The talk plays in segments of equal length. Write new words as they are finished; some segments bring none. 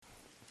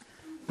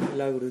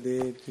Srila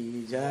Gurudev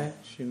ki Jai,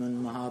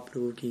 Sriman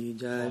Mahaprabhu ki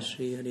Jai,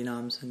 Sri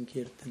Harinam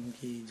Sankirtan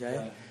ki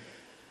Jai,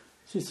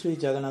 Sri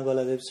Jagannath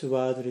Baladev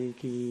Subhadri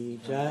ki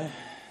Jai,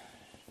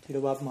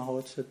 Tirobhava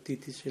Mahotsava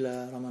Titi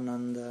Srila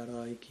Ramananda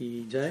Raya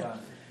ki Jai,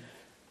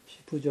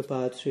 Puja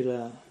Path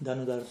Srila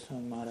Dhanudhar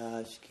Swami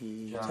Maharaj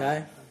ki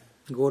Jai,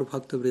 Gaur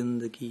Bhakta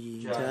Vrinda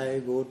ki Jai,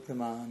 Gaur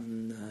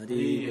Pramananda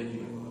Hari.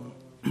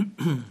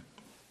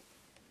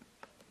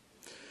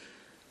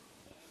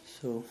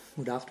 So,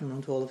 good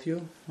afternoon to all of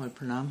you. My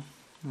pranam.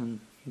 I'm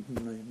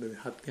very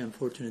happy and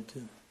fortunate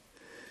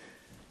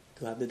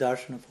to have the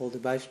darshan of all the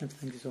Vaishnavas.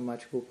 Thank you so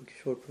much,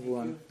 Gopa-kisora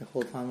Prabhu and the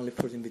whole family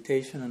for the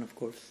invitation, and of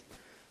course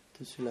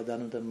to Srila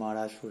Dhanudhar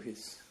Maharaj for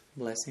his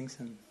blessings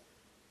and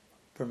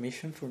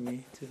permission for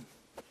me to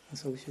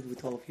associate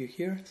with all of you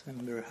here. So I'm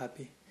very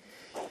happy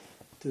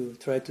to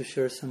try to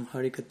share some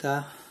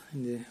Harikatha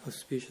in the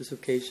auspicious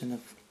occasion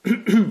of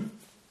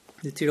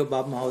the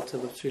Tirobhava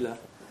Mahotsava of Srila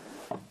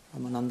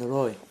Ramananda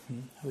Raya,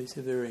 who is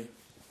a very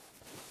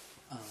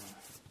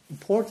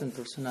important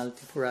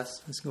personality for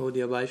us as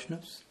Gaudiya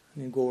Vaishnavas,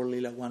 and in Gaur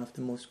Lila, one of the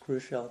most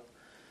crucial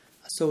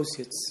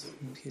associates.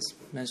 He's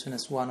mentioned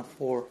as one of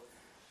 4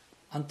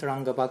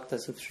 Antaranga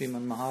Bhaktas of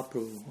Sriman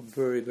Mahaprabhu, a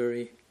very,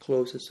 very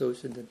close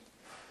associate that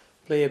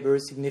play a very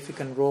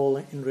significant role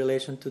in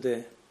relation to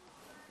the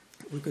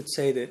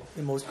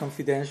most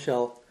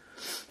confidential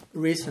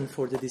reason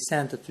for the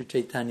descent of Sri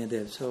Chaitanya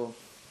Dev. So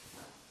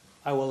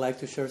I would like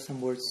to share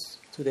some words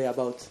today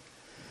about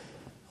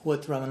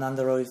what Ramananda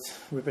Raya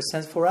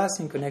represents for us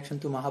in connection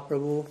to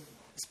Mahaprabhu,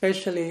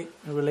 especially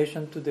in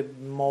relation to the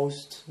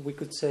most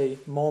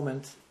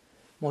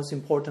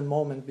important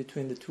moment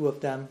between the two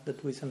of them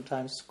that we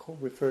sometimes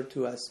refer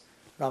to as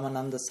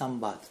Ramananda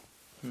Samvad,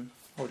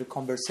 or the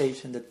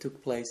conversation that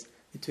took place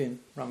between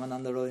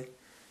Ramananda Raya and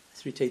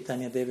Sri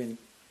Chaitanya Dev in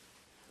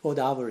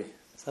Godavari,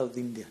 South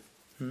India.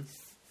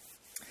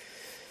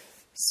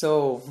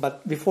 So,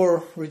 but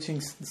before reaching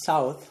the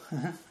south,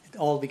 it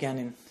all began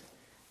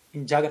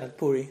in Jagannath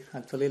Puri,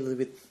 actually a little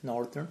bit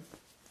northern,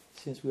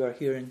 since we are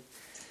here in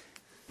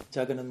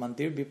Jagannath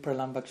Mandir,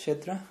 Vipralamba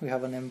Kshetra. We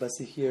have an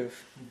embassy here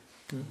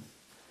in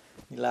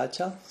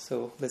Nilachal,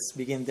 so let's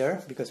begin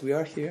there, because we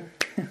are here.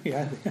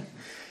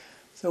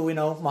 So we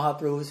know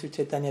Mahaprabhu Sri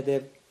Chaitanya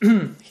Dev,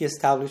 he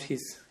established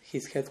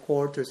his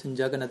headquarters in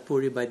Jagannath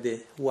Puri by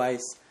the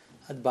wise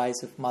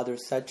advice of Mother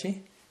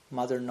Sachi.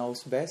 Mother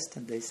knows best,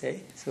 and they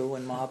say. So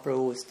when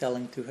Mahaprabhu was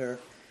telling to her,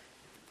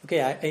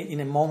 okay,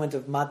 in a moment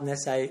of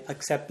madness, I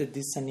accepted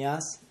this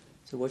sannyas,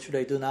 so what should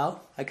I do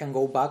now? I can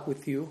go back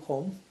with you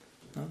home.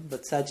 No?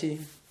 But Sachi,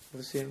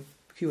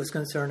 he was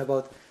concerned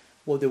about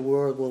what the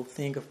world will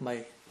think of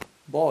my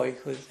boy.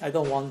 I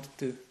don't want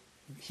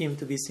him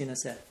to be seen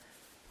as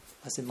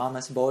a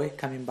mama's boy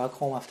coming back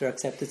home after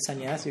accepted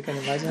sannyas. You can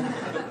imagine.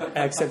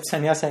 I accept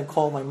sannyas and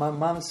call my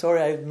mom,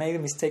 sorry, I made a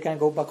mistake, I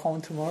go back home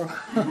tomorrow.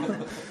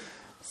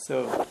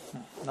 So,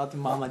 not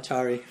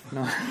mamachari,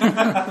 no,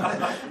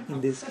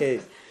 in this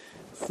case.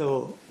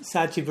 So,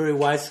 Sachi very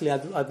wisely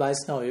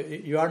advised, no,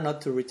 you are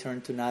not to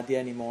return to Nadia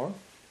anymore,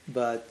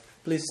 but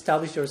please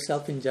establish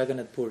yourself in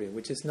Jagannath Puri,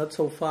 which is not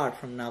so far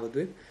from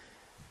Navadvip,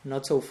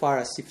 not so far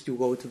as if you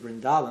go to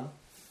Vrindavan.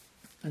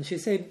 And she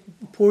said,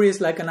 Puri is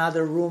like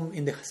another room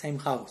in the same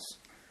house.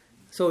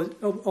 So,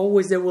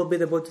 always there will be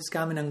devotees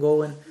coming and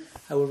going.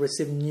 I will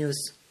receive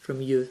news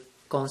from you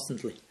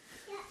constantly.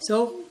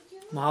 So,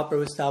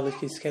 Mahaprabhu established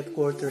his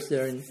headquarters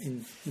there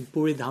in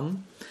Puri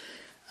Dham.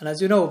 And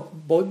as you know,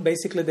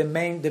 basically the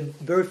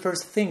very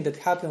first thing that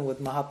happened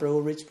with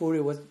Mahaprabhu reached Puri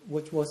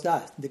was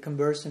that? The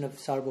conversion of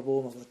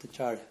Sarvabhauma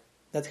Bhattacharya.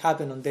 That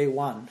happened on day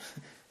 1,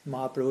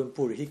 Mahaprabhu in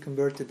Puri. He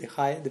converted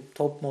the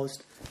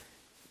topmost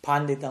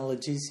Pandit and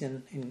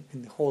logician in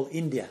the whole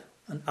India,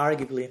 and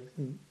arguably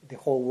in the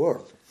whole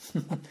world.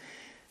 The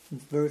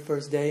very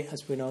first day,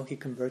 as we know, he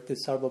converted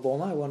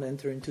Sarvabhauma. I won't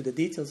enter into the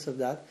details of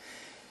that.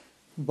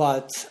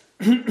 But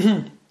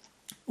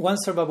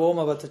once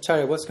Sarvabhauma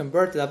Bhattacharya was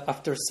converted,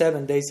 after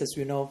 7 days, as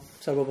you know,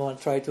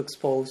 Sarvabhauma tried to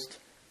expose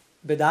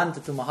Vedanta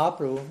to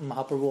Mahaprabhu.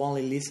 Mahaprabhu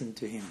only listened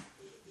to him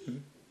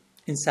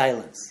in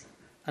silence.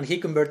 And he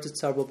converted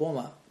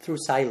Sarvabhauma through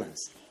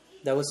silence.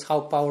 That was how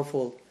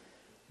powerful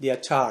the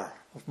achar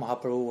of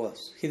Mahaprabhu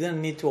was. He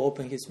didn't need to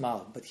open his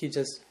mouth, but he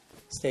just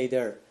stayed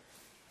there.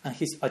 And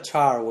his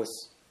achar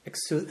was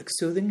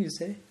exuding, you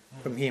say,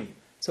 from him.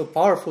 So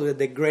powerful that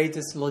the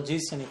greatest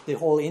logician of the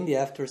whole India,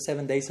 after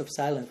 7 days of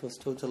silence, was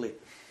totally,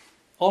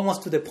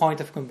 almost to the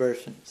point of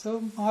conversion. So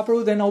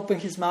Mahaprabhu then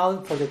opened his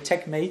mouth for the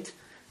checkmate,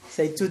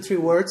 say 2-3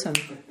 words, and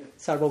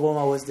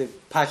Sarvabhauma was the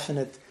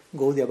passionate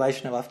Gaudiya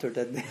Vaishnava after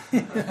that day.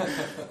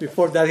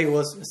 Before that he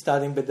was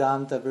studying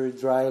Vedanta very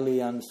dryly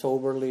and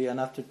soberly, and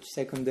after the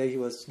second day he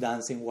was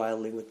dancing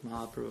wildly with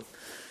Mahaprabhu.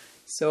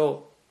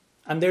 So,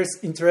 and there's,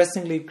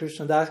 interestingly,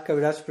 Krishnadas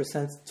Kaviraj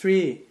presents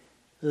 3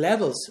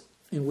 levels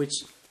in which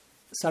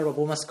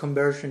Sarvabhauma's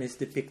conversion is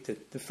depicted.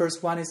 The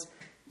first one is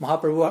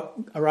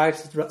Mahaprabhu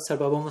arrives at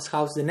Sarvabhauma's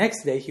house the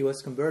next day. He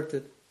was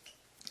converted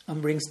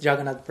and brings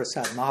Jagannath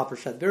Prasad,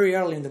 Mahaprasad, very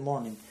early in the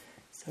morning.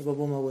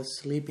 Sarvabhauma was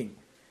sleeping.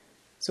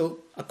 So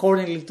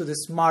accordingly to the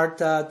smart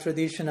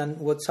tradition and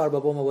what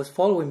Sarvabhauma was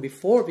following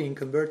before being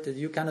converted,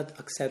 you cannot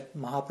accept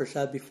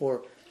Mahaprasad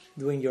before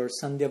doing your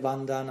Sandhya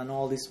Bandhan and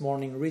all these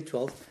morning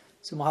rituals.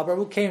 So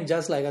Mahaprabhu came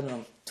just like,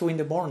 2 in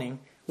the morning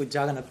with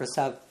Jagannath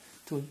Prasad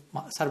to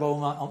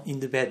Sarvabhauma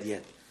in the bed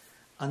yet.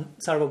 And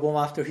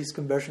Sarvabhauma, after his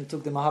conversion,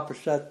 took the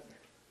Mahaprasad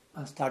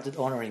and started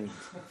honoring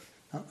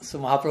it. So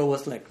Mahaprabhu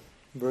was like,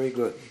 very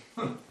good.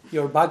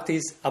 Your bhakti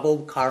is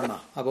above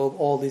karma, above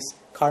all this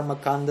karma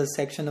kanda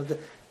section of the...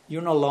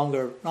 You're no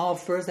longer,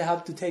 first I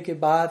have to take a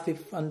bath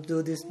and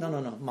do this. No.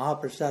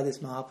 Mahaprasad is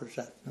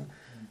Mahaprasad. No?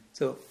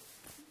 So,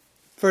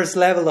 first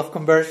level of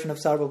conversion of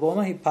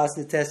Sarvabhauma, he passed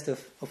the test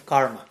of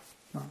karma.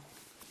 No?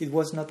 It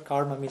was not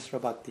karma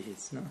Mishra Bhakti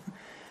hits. No?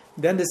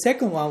 Then the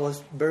second one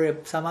was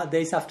some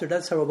days after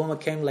that,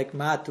 Sarvabhauma came like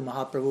mad to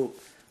Mahaprabhu,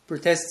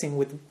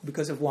 protesting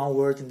because of one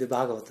word in the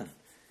Bhagavatam.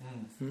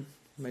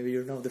 Maybe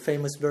you know the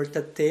famous verse,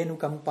 Tatte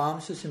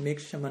nukampam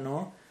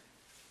susamikshya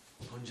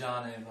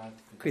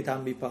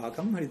Kritam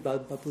vipakam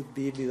hridbad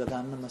bapudbhi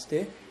vivadan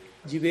namaste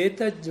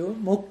jiveta jo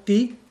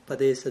mukti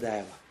pade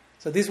sadaiva.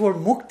 So this word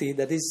mukti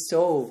that is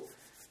so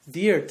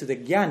dear to the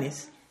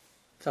Gyanis,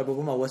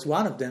 Sarvabhauma was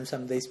one of them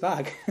some days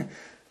back.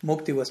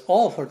 Mukti was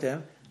all for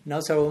them. Now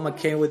Sarvabhauma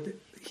came with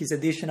his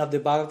edition of the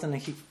Bhagavatam and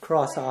he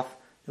crossed off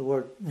the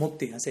word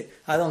mukti and said,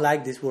 I don't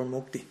like this word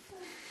mukti.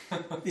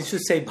 It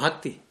should say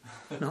bhakti.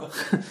 No?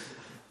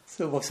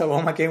 So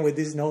Sarvabhauma came with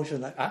this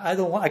notion that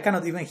I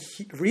cannot even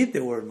read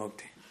the word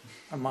mukti.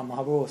 And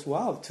Mahaprabhu was,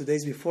 wow, 2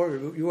 days before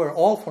you were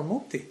all for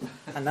mukti.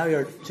 And now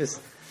you're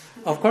just...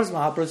 Of course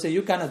Mahaprabhu said,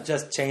 you cannot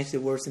just change the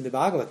words in the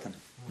Bhagavatam.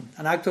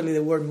 And actually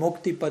the word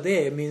mukti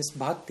pade means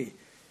bhakti,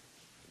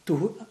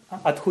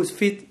 at whose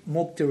feet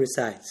mukti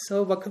resides.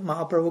 So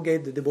Mahaprabhu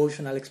gave the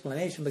devotional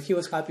explanation, but he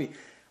was happy.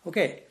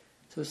 Okay,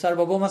 so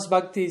Sarvabhauma's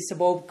bhakti is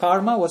above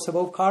karma, was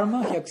above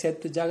karma. He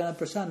accepted Jagannath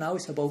Prasad, now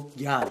it's above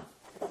jnana.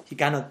 He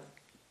cannot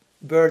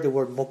bear the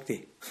word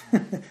mukti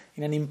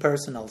in an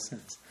impersonal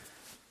sense.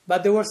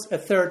 But there was a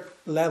third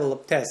level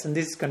of test, and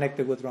this is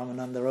connected with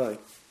Ramananda Raya.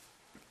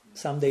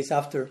 Some days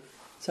after,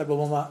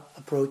 Sarvabhauma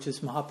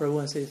approaches Mahaprabhu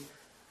and says,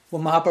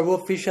 when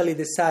Mahaprabhu officially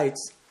decides,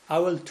 I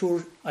will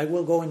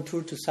go on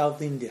tour to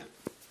South India,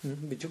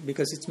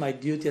 because it's my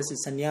duty as a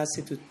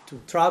sannyasi to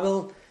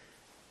travel.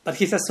 But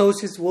his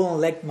associates won't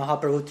let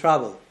Mahaprabhu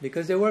travel,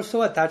 because they were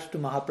so attached to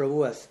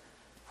Mahaprabhu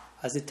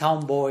as a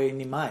town boy in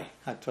Nimai,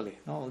 actually.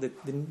 No? The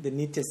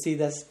Nitya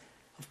Siddhas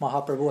of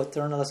Mahaprabhu,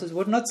 eternal associates,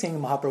 were not seeing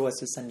Mahaprabhu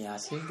as a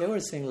sannyasi. They were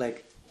saying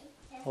like,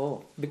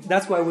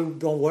 that's why we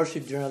don't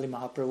worship generally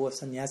Mahaprabhu as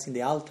sannyasi in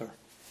the altar,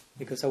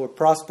 because our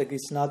prospect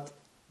is not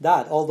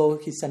that. Although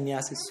his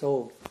sannyasi is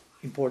so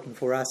important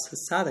for us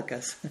as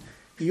sadhakas,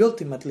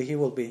 ultimately he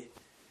will be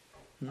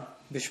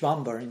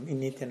Vishwambar in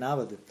Nitya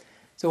Navadvip.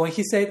 So when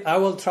he said, I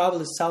will travel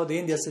to South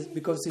India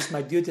because it's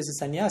my duty as a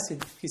sannyasi,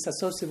 his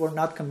associates were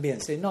not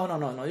convinced. They said,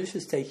 no, you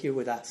should stay here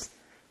with us.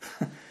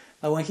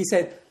 But when he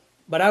said,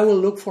 but I will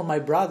look for my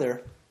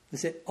brother, they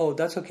said, oh,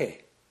 that's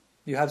okay.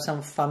 You have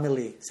some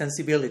family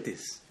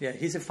sensibilities. Yeah,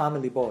 he's a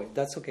family boy.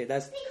 That's okay.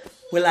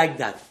 We like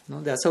that.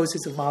 No? The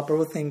associates of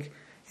Mahaprabhu think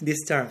in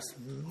these terms.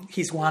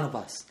 He's one of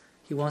us.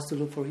 He wants to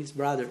look for his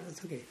brother.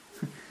 That's okay.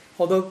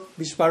 Although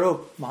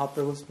Vishwarup,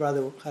 Mahaprabhu's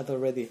brother, had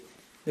already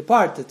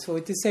departed. So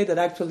it is said that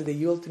actually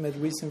the ultimate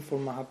reason for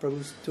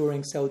Mahaprabhu's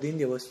touring South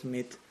India was to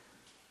meet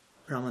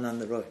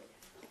Ramananda Raya.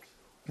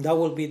 That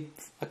will be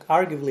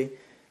arguably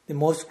the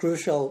most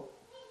crucial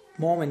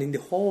moment in the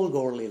whole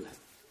Gaur Lila,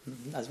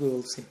 as we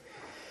will see.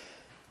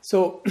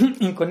 So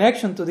in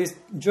connection to this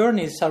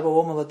journey,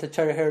 Sarvabhauma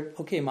Bhattacharya heard,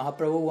 okay,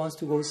 Mahaprabhu wants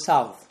to go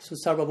south. So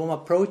Sarvabhauma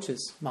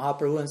approaches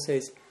Mahaprabhu and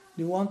says,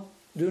 do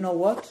you know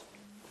what?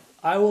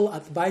 I will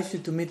advise you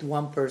to meet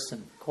one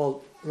person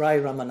called Rai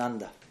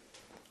Ramananda.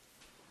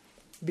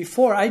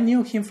 Before, I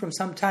knew him from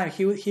some time.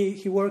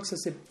 He works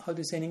as how do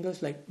you say in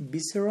English, like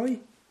viceroy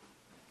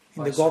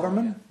in the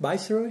government, yeah.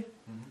 Viceroy.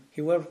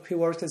 Mm-hmm. He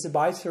works as a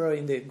viceroy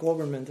in the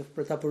government of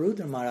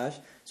Prataparudra Maharaj.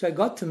 So I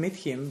got to meet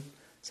him,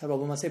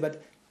 Sarvabhauma said,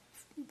 but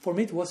for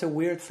me it was a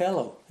weird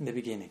fellow in the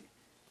beginning.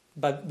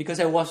 But because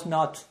I was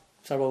not,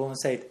 Sarvabhauma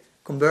said,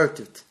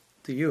 converted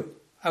to you,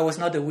 I was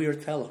not a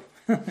weird fellow.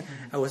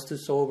 I was too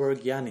sober,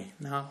 jnani.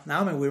 Now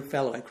I'm a weird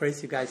fellow. I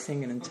crazy guy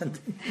singing and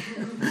chanting.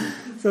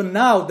 So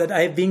now that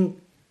I've been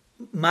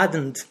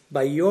maddened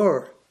by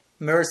your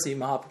mercy,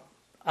 Mahaprabhu,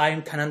 I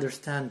can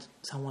understand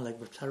someone like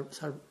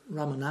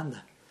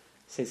Ramananda,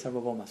 says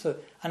Sarvabhauma. So,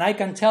 and I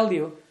can tell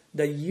you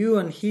that you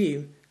and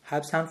he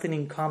have something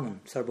in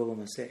common,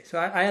 Sarvabhauma says. So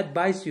I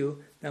advise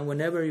you that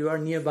whenever you are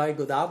nearby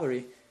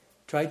Godavari,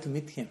 try to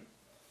meet him.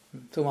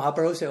 So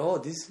Mahaprabhu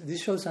said,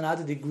 this shows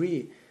another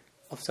degree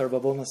of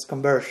Sarvabhauma's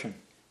conversion.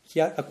 He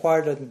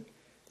acquired a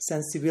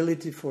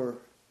sensibility for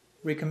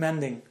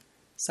recommending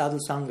sadhu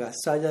sangha,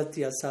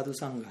 sajatiya sadhu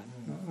sangha.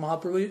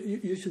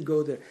 Mahaprabhu, you should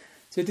go there.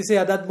 So to say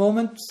at that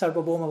moment,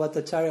 Sarvabhauma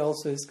Bhattacharya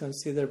also is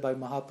considered by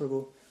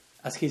Mahaprabhu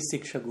as his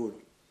Siksha Guru.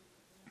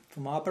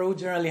 So Mahaprabhu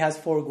generally has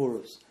 4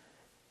 gurus.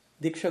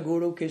 Diksha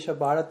Guru, Kesha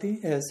Bharati,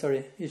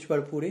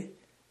 Ishwar Puri,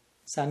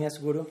 Sannyas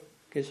Guru,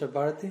 Kesha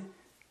Bharati,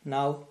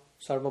 now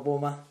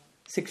Sarvabhauma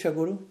Siksha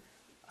Guru,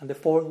 and the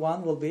fourth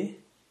one will be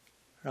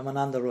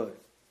Ramananda Raya,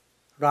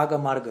 Raga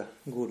Marga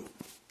Guru,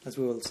 as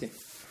we will see.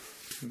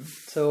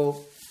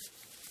 So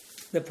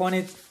the point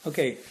is,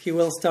 he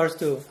will start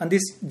to, and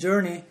this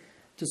journey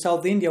to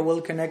South India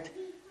will connect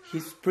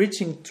his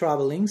preaching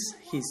travelings,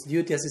 his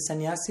duty as a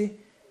sannyasi,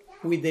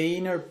 with the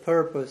inner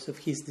purpose of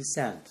his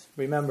descent.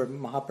 Remember,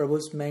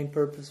 Mahaprabhu's main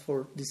purpose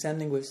for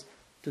descending was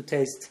to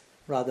taste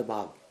Radha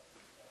Bhava.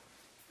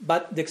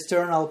 But the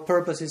external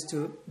purpose is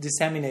to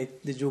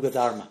disseminate the Yuga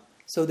Dharma.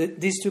 So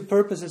these two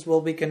purposes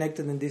will be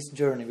connected in this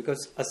journey,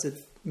 because as a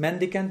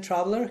mendicant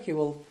traveler, he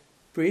will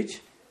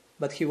preach,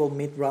 but he will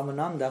meet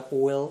Ramananda, who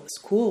will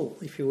school,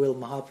 if you will,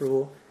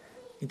 Mahaprabhu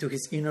into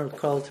his inner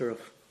culture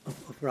of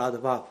Radha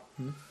Bhava.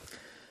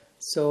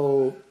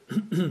 So,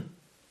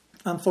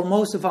 and for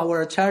most of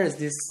our acharyas,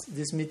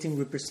 this meeting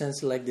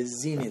represents like the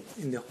zenith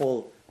in the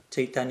whole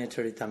Chaitanya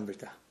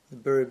Charitamrita. The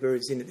very, very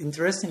zenith.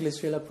 Interestingly,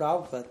 Srila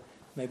Prabhupada,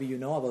 maybe you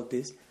know about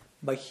this,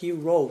 but he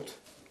wrote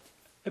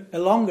a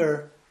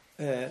longer,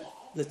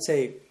 let's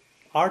say,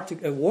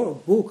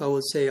 book, I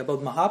would say,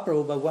 about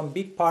Mahaprabhu, but one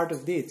big part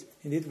of it,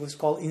 and it was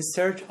called In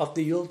Search of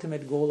the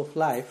Ultimate Goal of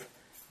Life.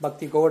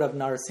 Bhakti Gaurav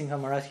Narasingha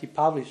Maharaj, he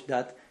published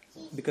that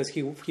because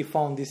he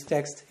found this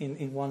text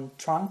in one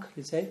trunk,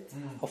 you say,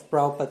 of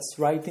Prabhupada's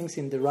writings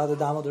in the Radha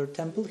Damodar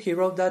temple. He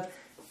wrote that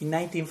in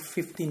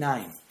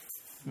 1959,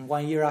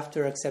 1 year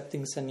after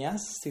accepting sannyas,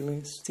 still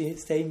in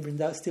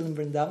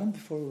Vrindavan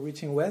before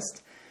reaching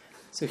West.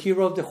 So he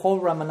wrote the whole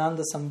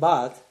Ramananda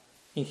Sambad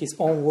in his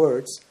own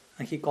words,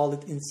 and he called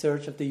it In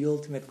Search of the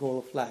Ultimate Goal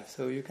of Life.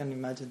 So you can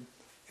imagine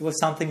it was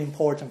something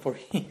important for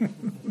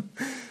him.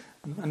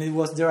 And it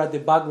was there at the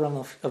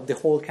background of the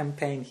whole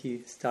campaign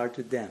he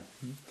started then.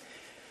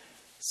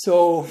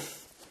 So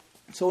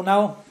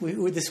now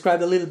we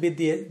described a little bit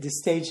the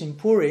stage in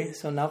Puri.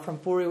 So now from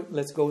Puri,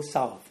 let's go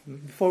south.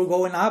 Before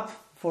going up,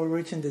 before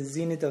reaching the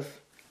zenith of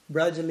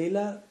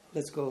Brajalila,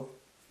 we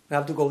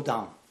have to go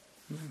down.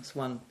 It's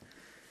one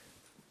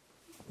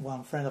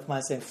friend of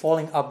mine saying,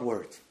 falling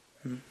upward.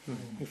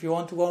 If you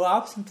want to go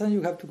up, sometimes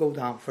you have to go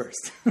down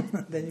first.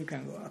 Then you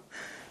can go up.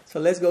 So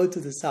let's go to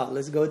the south.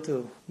 Let's go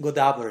to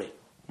Godavari.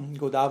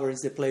 Godavari is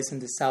the place in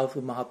the south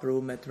where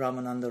Mahaprabhu met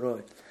Ramananda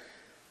Raya.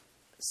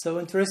 So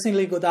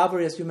interestingly,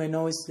 Godavari, as you may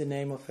know, is the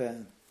name of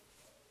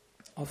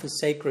a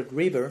sacred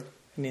river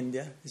in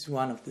India. It's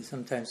one of the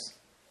sometimes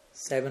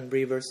 7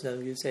 rivers that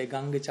you say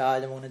Ganga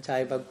Chaya, Yamuna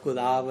Chaya,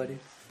 Godavari,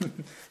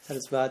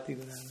 Saraswati,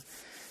 Godavari.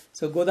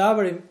 So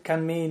Godavari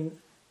can mean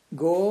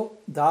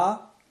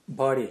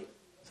Go-da-bari.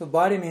 So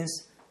bari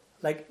means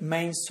like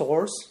main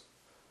source.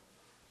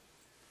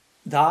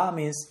 Da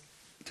means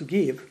to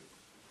give,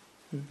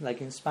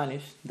 like in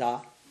Spanish,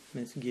 da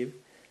means give.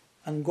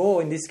 And go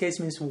in this case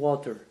means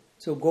water.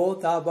 So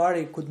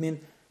Go-da-bari could mean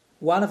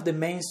one of the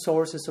main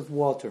sources of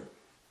water.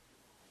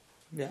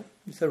 Yeah,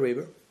 it's a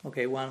river.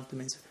 Okay, one of the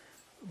main.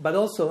 But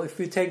also, if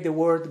you take the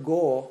word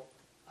go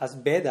as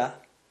Veda,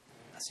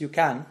 as you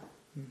can,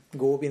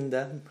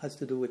 Govinda has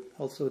to do with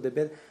also the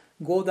Veda.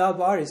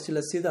 Godavari,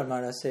 Srila Siddhar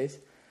Maharaj says,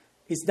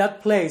 is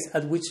that place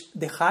at which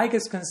the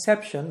highest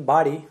conception,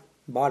 body,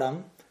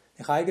 bottom,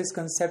 the highest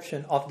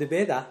conception of the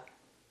Veda,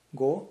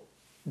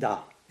 Go-da,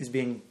 is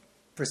being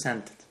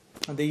presented.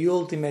 And the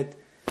ultimate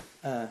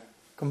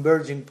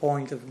converging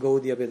point of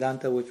Gaudiya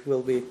Vedanta, which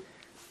will be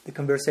the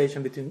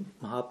conversation between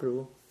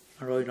Mahaprabhu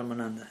and Roy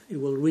Ramananda. It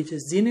will reach a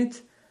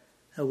zenith,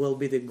 and will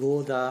be the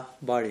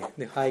Godavari,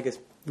 the highest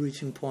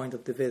reaching point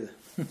of the Veda.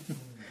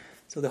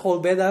 So the whole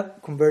Veda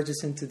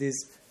converges into this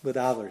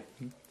Godavari.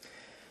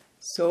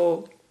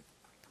 So,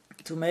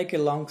 to make a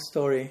long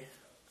story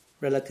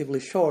relatively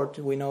short,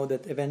 we know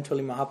that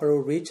eventually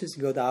Mahaprabhu reaches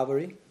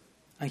Godavari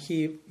and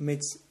he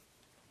meets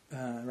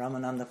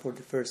Ramananda for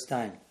the first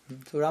time.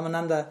 So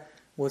Ramananda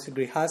was a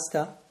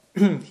Grihastha.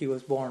 He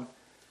was born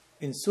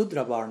in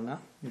Sudra Varna,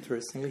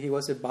 interestingly. He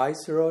was a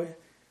viceroy.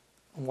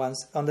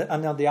 On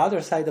the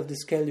other side of the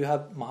scale, you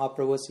have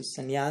Mahaprabhu as a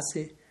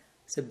sannyasi,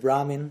 as a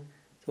Brahmin.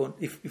 So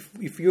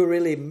if you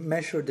really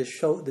measure the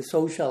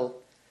social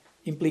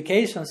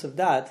implications of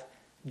that,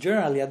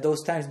 generally at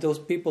those times those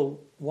people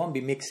won't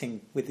be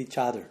mixing with each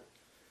other.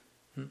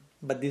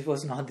 But this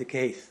was not the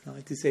case.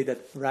 To say that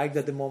right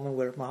at the moment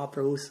where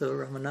Mahaprabhu saw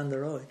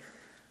Ramananda Roy,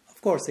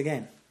 of course,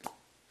 again,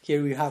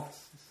 here we have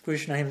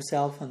Krishna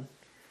himself and,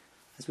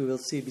 as we will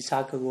see,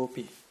 Vishaka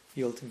Gopi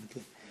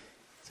ultimately.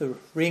 So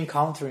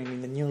re-encountering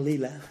in the new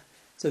Leela.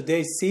 So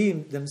they see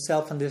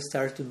themselves and they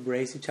start to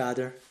embrace each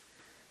other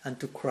and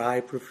to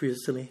cry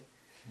profusely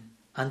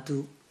and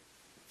to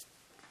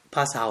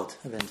pass out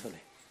eventually.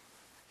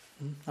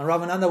 And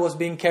Ramananda was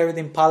being carried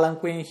in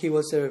palanquin. He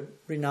was a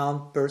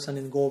renowned person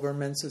in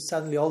government. So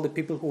suddenly all the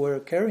people who were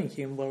carrying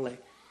him were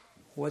like,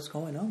 what's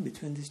going on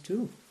between these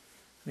two?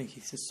 I mean,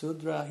 he's a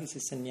Sudra, he's a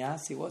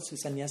sannyasi. What's a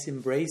sannyasi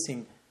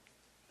embracing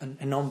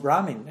a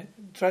non-Brahmin?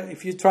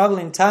 If you travel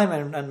in time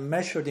and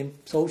measure the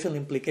social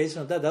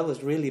implication of that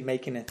was really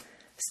making a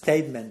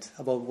statement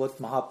about what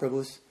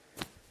Mahaprabhu's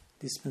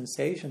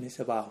dispensation is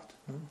about.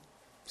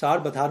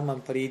 Sarva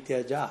dharmam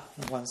parityaja,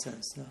 in one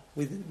sense.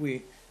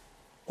 We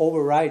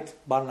override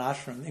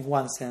Varnashram in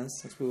one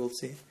sense, as we will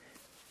see,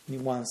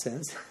 in one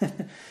sense.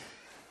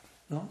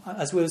 No?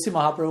 As we will see,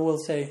 Mahaprabhu will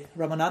say,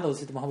 Ramananda will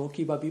say to Mahaprabhu,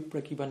 Kiba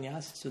Vipra Kiba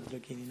Nyasi Sudra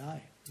Kininai.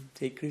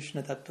 Say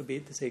Krishna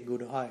Tattva, say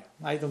Guru Hai.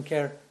 I don't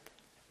care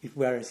if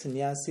we are a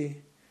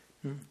sannyasi,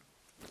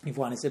 if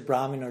one is a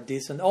Brahmin or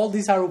this, and all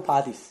these are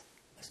upadhis,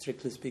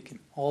 strictly speaking.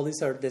 All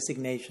these are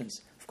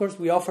designations. Of course,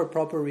 we offer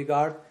proper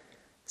regard,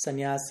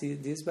 sannyasi,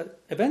 this, but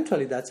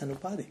eventually that's an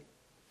upadhi.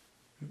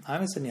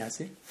 I'm a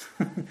sannyasi,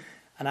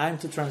 and I'm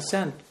to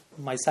transcend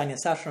my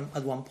sannyasashram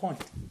at one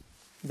point.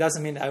 It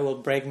doesn't mean I will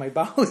break my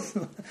vows.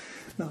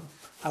 No,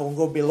 I won't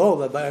go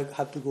below, but I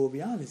have to go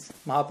beyond this.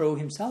 Mahaprabhu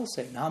himself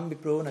said, I'm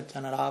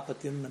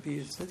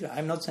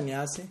not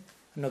sannyasi,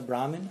 I'm not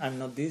Brahmin, I'm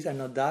not this, I'm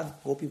not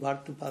that. Gopi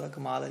Bhartu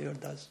Padakamala, you're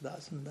das,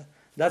 and that.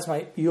 That's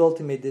my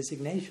ultimate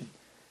designation.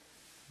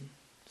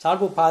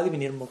 Sarvopadi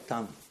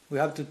vinirmuktam. We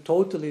have to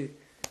totally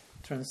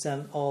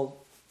transcend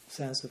all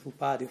sense of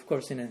upadi. Of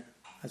course,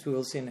 as we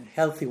will see, in a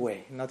healthy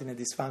way, not in a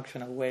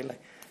dysfunctional way.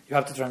 Like you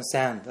have to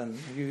transcend, and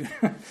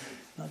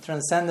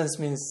transcendence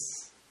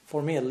means,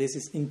 for me at least,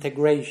 is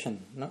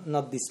integration,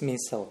 not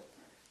dismissal,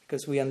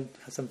 because we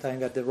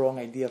sometimes got the wrong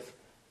idea of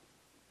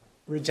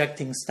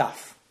rejecting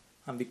stuff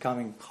and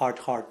becoming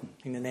hard-hearted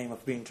in the name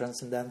of being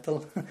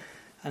transcendental.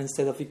 And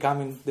instead of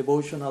becoming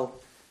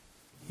devotional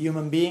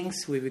human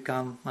beings, we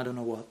become, I don't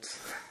know what.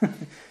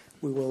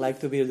 We would like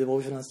to be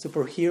devotional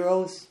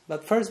superheroes,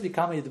 but first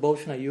become a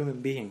devotional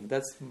human being.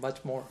 That's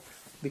much more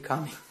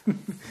becoming.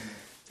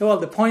 So,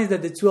 the point is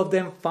that the two of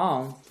them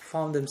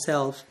found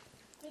themselves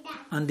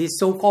on this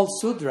so-called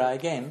Sudra,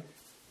 again,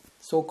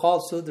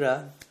 so-called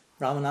Sudra.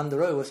 Ramananda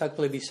Raya was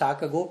actually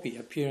Vishaka Gopi,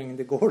 appearing in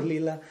the Gaur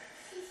Lila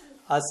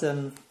as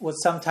what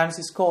sometimes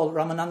is called,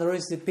 Ramananda Raya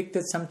is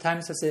depicted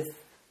sometimes as a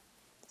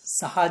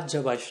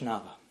Sahaja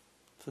Vaishnava.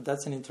 So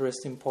that's an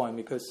interesting point,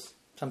 because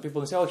some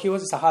people say, he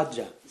was a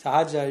Sahaja.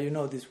 Sahaja, you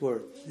know this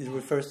word. It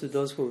refers to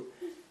those who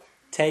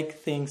take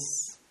things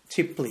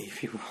cheaply,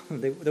 if you will.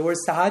 The word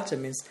Sahaja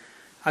means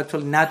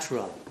actually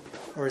natural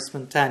or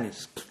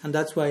spontaneous. And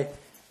that's why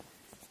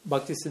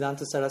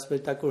Bhaktisiddhanta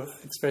Saraswati Thakur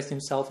expressed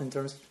himself in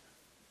terms of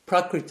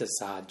Prakrita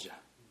Sahaja,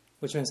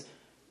 which means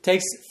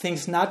takes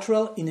things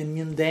natural in a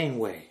mundane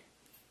way.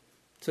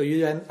 So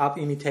you end up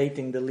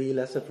imitating the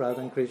Leelas of Radha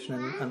and Krishna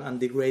and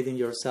degrading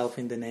yourself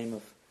in the name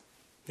of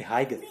the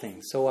high good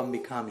things, so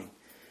unbecoming.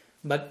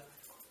 But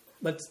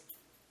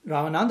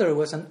Ramananda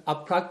was an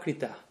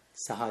aprakrita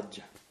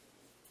sahaja.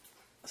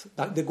 So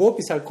the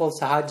gopis are called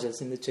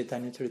sahajas in the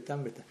Chaitanya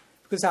Charitamrita,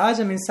 because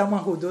sahaja means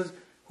someone who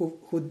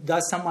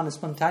does someone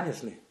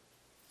spontaneously.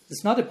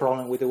 It's not a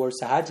problem with the word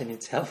sahaja in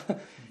itself.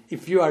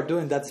 If you are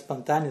doing that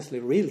spontaneously,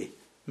 really.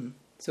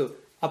 So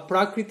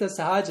aprakrita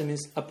sahaja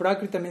means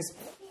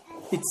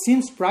it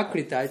seems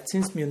prakrita, it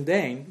seems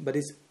mundane, but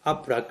it's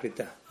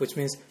aprakrita, which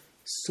means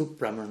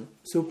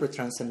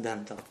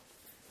supra-transcendental.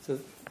 So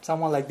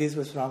someone like this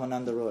was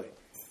Ramananda Raya.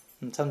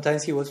 And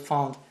sometimes he was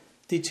found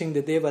teaching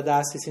the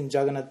Devadasis in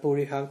Jagannath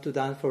Puri how to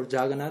dance for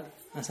Jagannath,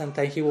 and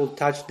sometimes he will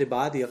touch the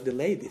body of the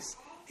ladies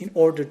in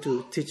order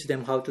to teach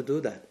them how to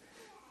do that.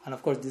 And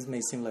of course this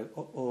may seem like,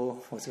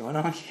 what's going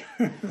on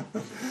here?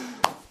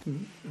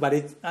 But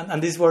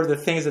and these were the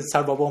things that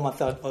Sarvabhauma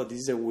thought, this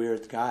is a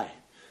weird guy.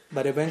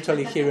 But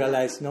eventually he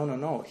realized,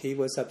 no, he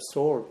was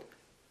absorbed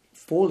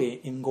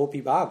fully in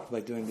Gopi Bhav by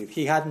doing this.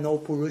 He had no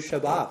Purusha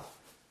Bhav.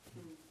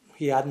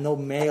 He had no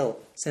male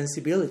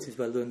sensibilities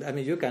by doing that. I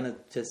mean, you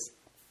cannot just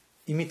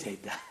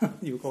imitate that.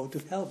 You go to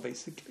hell,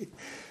 basically.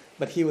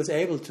 But he was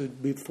able to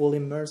be fully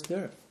immersed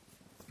there.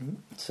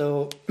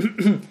 So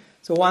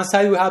one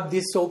side we have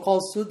this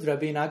so-called Sudra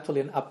being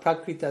actually an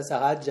Aprakrita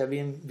Sahaja,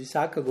 being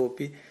Visakha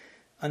Gopi,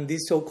 and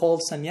this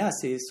so-called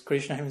sannyasi is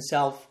Krishna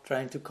himself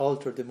trying to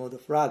culture the mood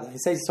of Radha. He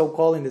says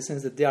so-called in the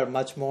sense that they are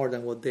much more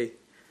than what it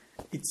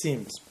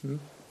seems.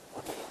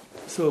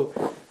 So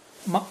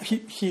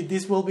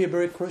this will be a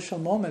very crucial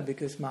moment,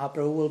 because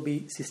Mahaprabhu will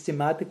be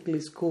systematically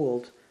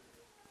schooled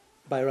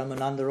by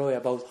Ramananda Raya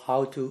about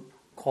how to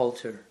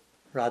culture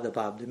Radha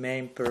Bhav, the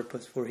main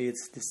purpose for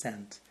his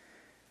descent.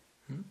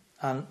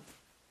 And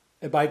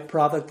a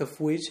byproduct of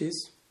which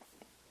is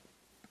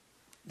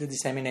the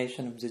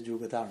dissemination of the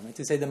Juga Dharma.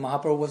 To say that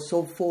Mahaprabhu was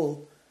so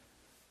full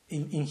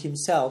in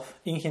himself,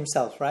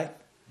 right?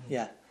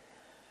 Yeah.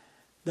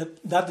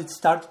 That it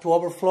started to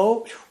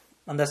overflow,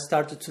 and that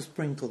started to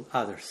sprinkle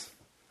others.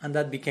 And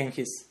that became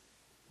his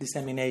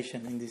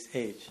dissemination in this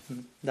age.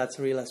 That's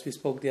real, as we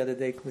spoke the other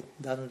day with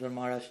Damodar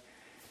Maharaj.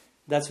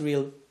 That's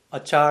real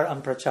achar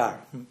and prachar.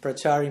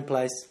 Prachar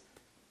implies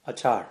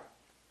achar.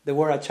 The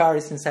word achar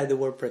is inside the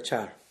word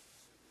prachar.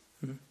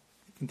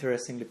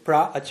 Interestingly,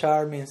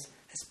 pra-achar means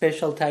a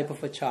special type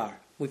of achar.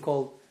 We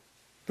call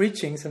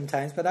preaching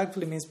sometimes, but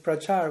actually means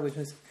prachar, which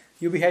means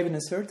you behave in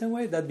a certain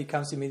way, that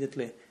becomes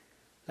immediately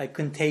like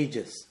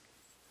contagious,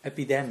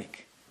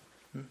 epidemic.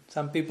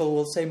 Some people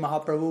will say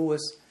Mahaprabhu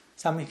was,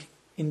 some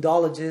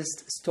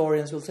Indologist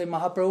historians will say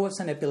Mahaprabhu was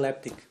an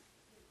epileptic.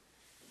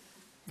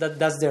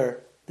 That's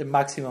the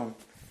maximum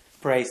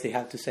praise they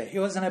have to say. He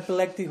was an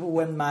epileptic who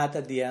went mad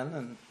at the end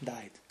and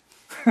died.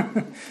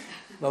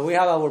 But we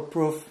have our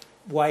proof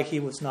why he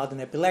was not an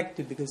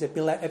epileptic, because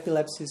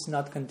epilepsy is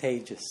not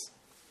contagious.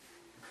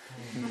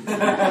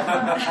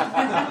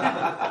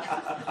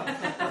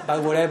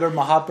 But whatever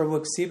Mahaprabhu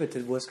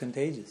exhibited was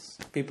contagious.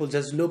 People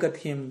just look at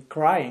him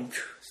crying,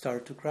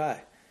 start to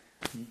cry.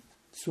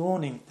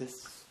 Swooning,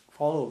 this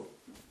followed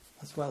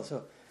as well.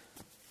 So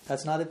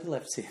that's not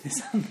epilepsy.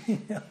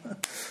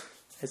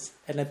 It's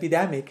an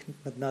epidemic,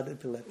 but not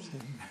epilepsy.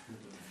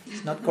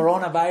 It's not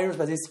coronavirus,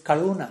 but it's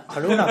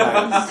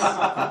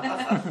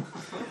coronavirus.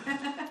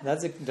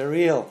 That's the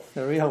real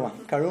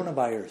one,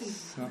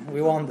 coronavirus.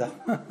 We want that.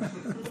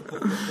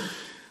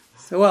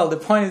 So, well, the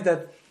point is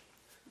that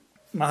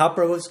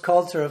Mahaprabhu's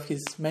culture of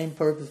his main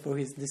purpose for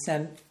his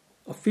descent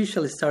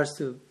officially starts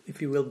to,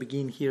 if you will,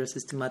 begin here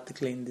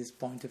systematically in this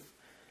point of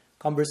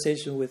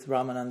conversation with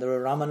Ramananda,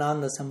 or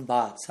Ramananda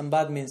Sambad.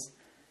 Sambad means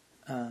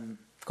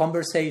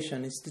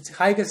conversation. It's the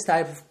highest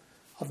type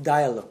of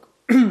dialogue.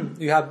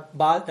 You have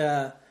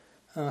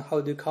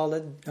how do you call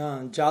it?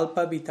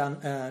 Jalpa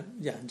Vitanda.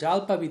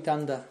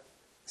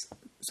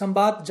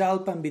 Sambad,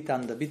 Jalpa, and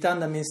Vitanda.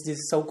 Vitanda means this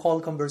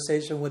so-called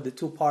conversation where the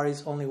two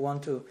parties only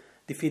want to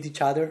defeat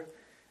each other,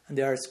 and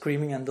they are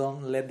screaming and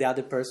don't let the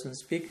other person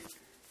speak.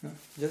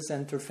 Just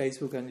enter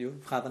Facebook and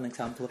you have an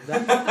example of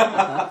that.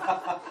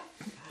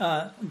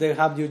 They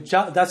have you.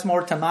 That's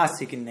more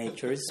tamasic in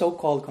nature. It's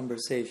so-called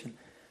conversation.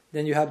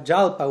 Then you have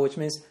Jalpa, which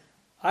means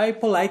I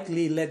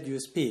politely let you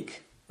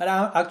speak, but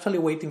I'm actually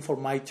waiting for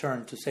my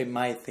turn to say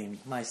my thing,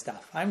 my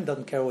stuff. I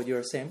don't care what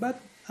you're saying, but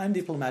I'm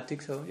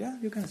diplomatic, so yeah,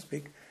 you can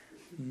speak.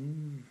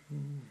 And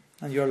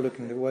you're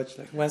looking at the watch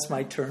like, when's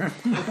my turn?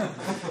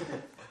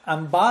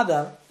 And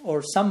Bada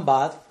or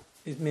Sambad,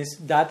 it means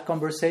that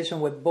conversation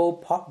where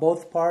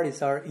both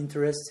parties are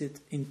interested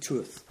in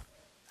truth.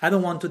 I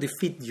don't want to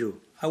defeat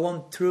you. I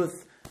want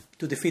truth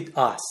to defeat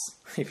us,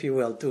 if you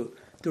will, to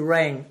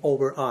reign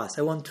over us.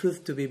 I want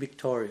truth to be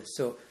victorious.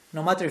 So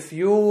no matter if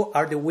you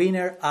are the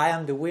winner, I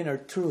am the winner,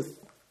 truth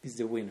is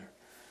the winner.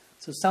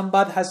 So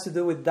Sambad has to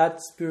do with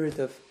that spirit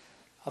of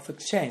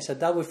exchange. And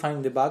that we find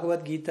in the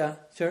Bhagavad Gita.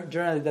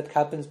 Generally that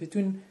happens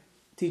between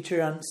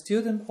teacher and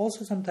student,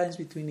 also sometimes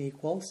between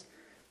equals.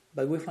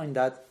 But we find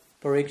that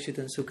Parikshit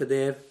and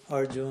Sukadev,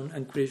 Arjuna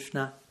and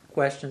Krishna,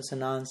 questions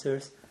and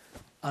answers,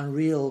 and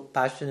real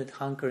passionate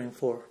hankering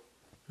for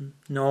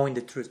knowing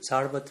the truth.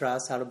 Sarvatra,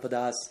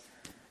 Sarvadas,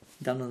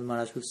 Dhamma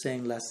Maharaj was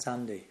saying last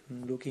Sunday,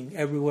 looking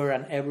everywhere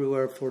and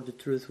everywhere for the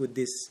truth with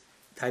this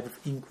type of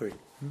inquiry.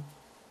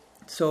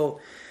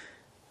 So,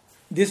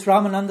 this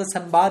Ramananda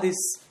Sambad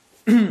is,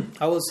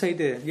 I will say,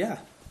 the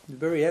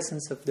very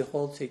essence of the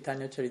whole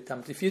Chaitanya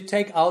Charitamrita. If you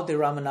take out the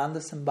Ramananda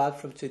Sambad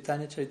from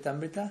Chaitanya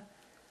Charitamrita,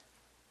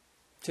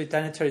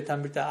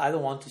 I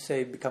don't want to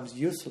say it becomes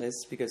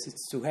useless because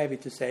it's too heavy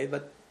to say it,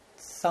 but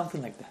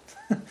something like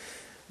that.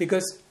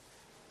 Because,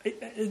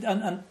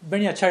 and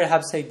Brahmacharya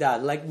have said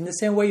that, like in the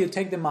same way you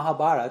take the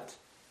Mahabharata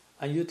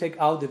and you take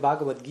out the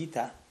Bhagavad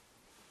Gita,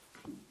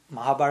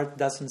 Mahabharata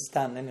doesn't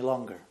stand any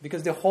longer.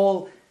 Because the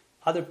whole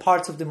other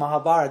parts of the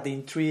Mahabharata, the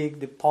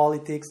intrigue, the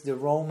politics, the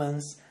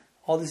romance,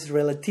 all this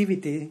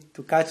relativity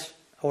to catch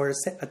our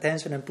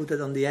attention and put it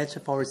on the edge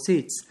of our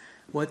seats.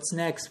 What's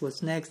next?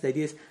 The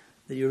idea is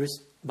that you read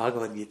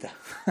Bhagavad Gita.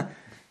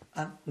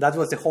 And that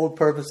was the whole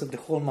purpose of the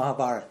whole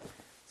Mahabharata.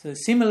 So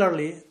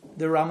similarly,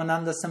 the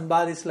Ramananda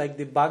Sambad is like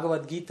the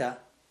Bhagavad Gita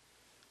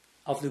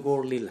of the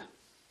Gaur Lila.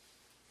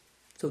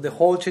 So the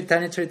whole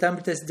Chaitanya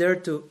Charitamrita is there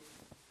to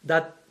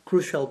that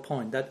crucial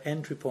point, that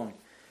entry point.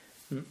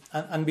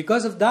 And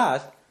because of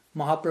that,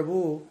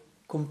 Mahaprabhu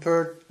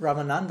compared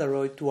Ramananda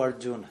Roy to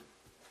Arjuna.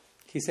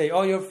 He said,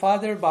 oh, your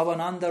father,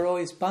 Bhavananda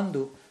Roy, is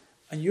Pandu,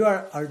 and you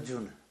are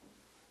Arjuna.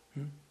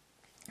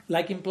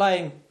 Like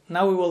implying,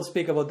 now we will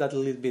speak about that a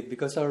little bit,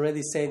 because I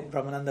already said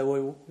Ramananda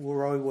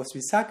Roy was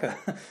Visakha.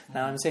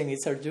 Now I'm saying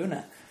it's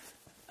Arjuna.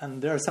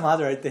 And there are some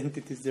other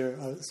identities there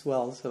as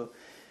well. So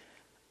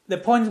the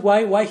point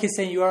why he's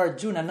saying you are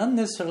Arjuna, not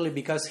necessarily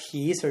because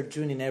he is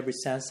Arjuna in every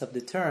sense of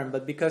the term,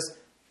 but because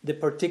the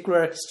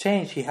particular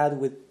exchange he had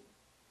with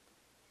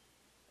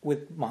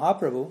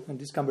Mahaprabhu in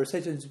this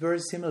conversation is very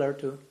similar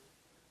to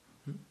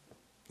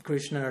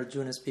Krishna and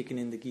Arjuna speaking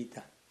in the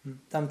Gita.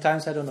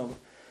 Sometimes, I don't know,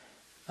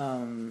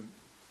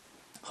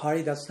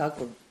 Haridas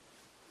Thakur,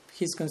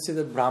 he's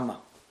considered Brahma.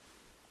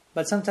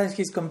 But sometimes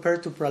he's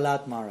compared to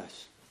Prahlad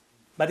Maharaj.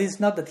 But it's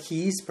not that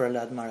he is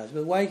Prahlad Maharaj.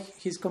 But why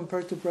he's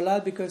compared to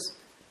Prahlad? Because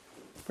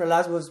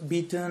Prahlad was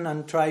beaten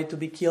and tried to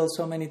be killed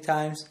so many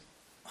times.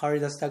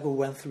 Haridas Thakur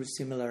went through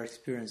similar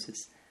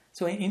experiences.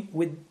 So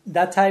with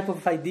that type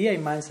of idea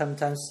in mind,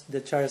 sometimes the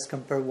acharyas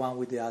compare one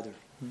with the other.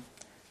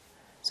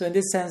 So in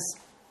this sense,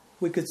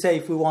 we could say,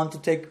 if we want to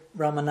take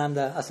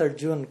Ramananda as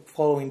Arjuna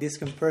following this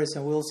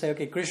comparison, we'll say,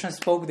 okay, Krishna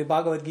spoke the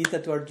Bhagavad Gita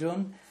to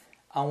Arjuna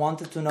and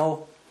wanted to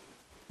know,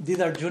 did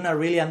Arjuna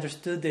really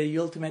understood the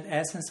ultimate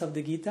essence of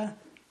the Gita?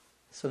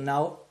 So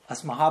now,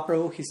 as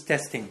Mahaprabhu, he's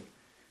testing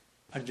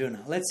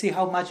Arjuna. Let's see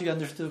how much you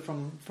understood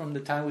from the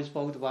time we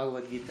spoke the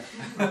Bhagavad Gita.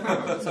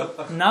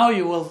 So now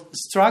you will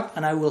instruct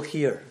and I will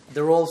hear.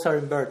 The roles are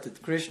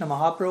inverted. Krishna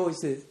Mahaprabhu is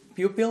the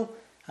pupil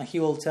and he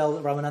will tell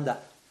Ramananda,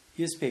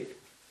 you speak.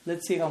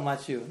 Let's see how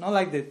much you... Not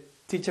like the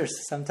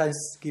teachers sometimes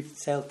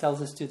tells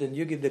the student,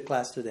 you give the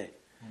class today.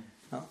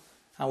 No?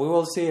 And we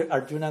will see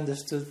Arjuna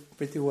understood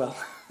pretty well.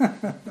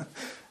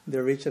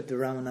 The reach of the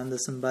Ramananda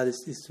Sambhava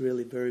is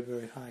really very,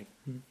 very high.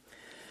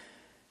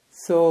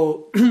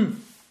 So,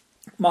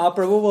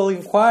 Mahaprabhu will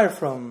inquire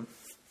from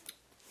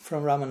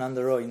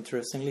Ramananda Roy,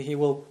 interestingly. He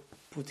will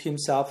put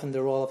himself in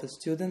the role of a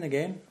student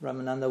again.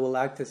 Ramananda will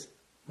act as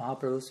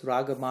Mahaprabhu's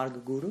Raga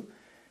Marga Guru.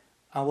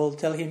 And will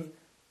tell him,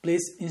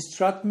 please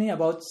instruct me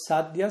about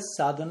Sadhya,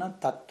 Sadhana,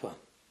 Tattva.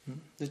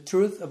 The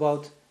truth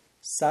about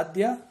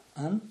Sadhya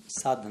and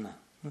Sadhana.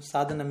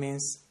 Sadhana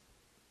means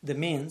the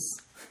means,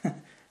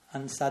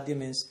 and Sadhya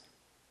means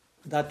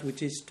that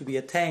which is to be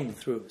attained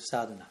through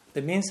sadhana.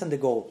 The means and the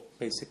goal,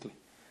 basically.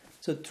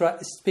 So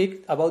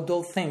speak about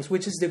those things,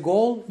 which is the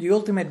goal, the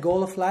ultimate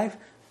goal of life,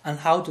 and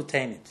how to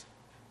attain it.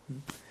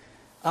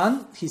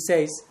 And he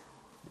says,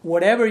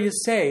 whatever you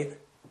say,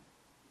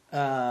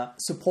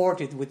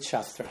 support it with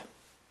Shastra,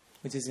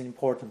 which is an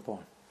important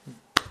point.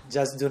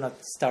 Just do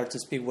not start to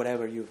speak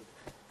whatever you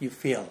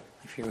feel,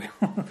 if you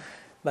will.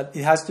 But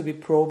it has to be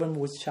proven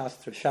with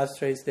Shastra.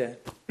 Shastra is there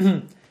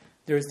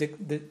is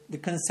the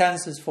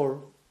consensus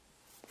for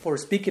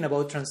speaking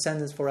about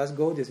transcendence for us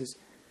Gaudiyas is,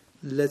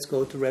 let's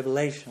go to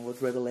Revelation,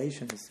 what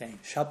Revelation is saying,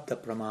 Shabda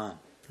Praman.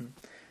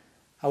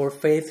 Our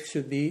faith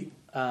should be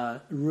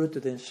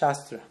rooted in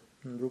Shastra.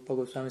 Rupa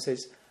Goswami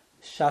says,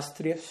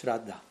 Shastriya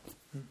Shraddha.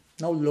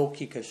 No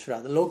Lokika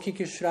Shraddha.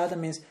 Lokika Shraddha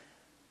means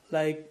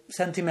like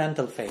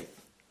sentimental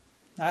faith.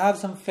 I have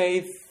some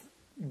faith,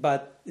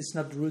 but it's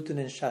not rooted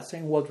in Shastra,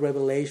 in what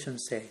Revelation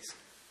says.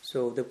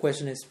 So the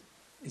question is,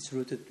 it's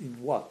rooted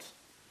in what?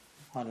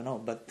 I don't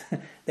know, but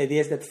the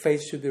idea is that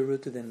faith should be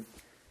rooted in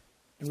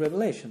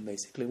Revelation,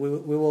 basically. We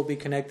will be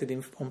connected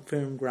on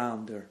firm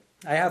ground there.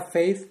 I have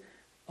faith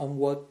on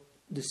what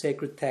the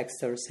sacred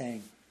texts are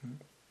saying.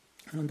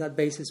 And on that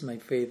basis, my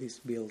faith is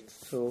built.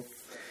 So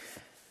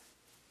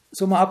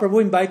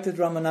Mahaprabhu invited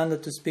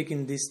Ramananda to speak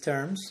in these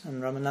terms,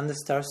 and Ramananda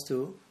starts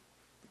to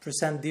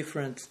present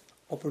different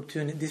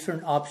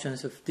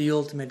options of the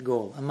ultimate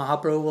goal. And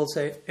Mahaprabhu will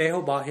say,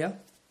 Eho Bahya,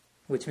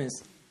 which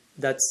means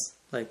that's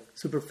like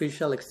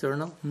superficial,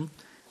 external.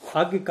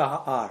 Agi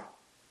kaha ar,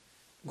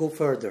 go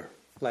further,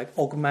 like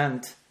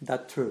augment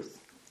that truth.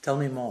 Tell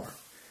me more.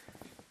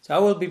 So I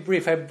will be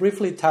brief. I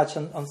briefly touch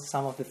on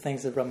some of the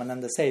things that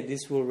Ramananda said.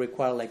 This will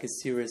require like a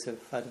series of,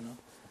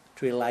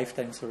 3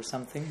 lifetimes or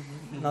something.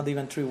 Not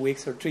even 3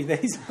 weeks or 3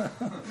 days.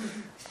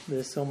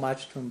 There's so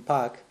much to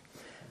unpack.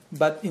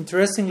 But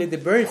interestingly, the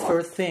very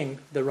first thing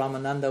that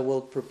Ramananda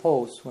will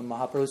propose when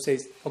Mahaprabhu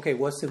says, okay,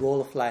 what's the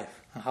goal of life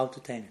and how to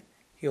attain it?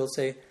 He will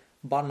say,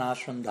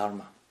 Varnashram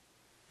Dharma.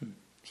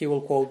 He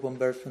will quote one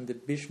verse from the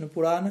Vishnu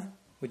Purana,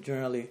 which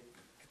generally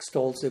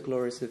extols the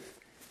glories of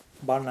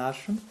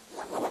Varnashram.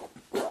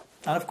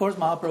 And of course,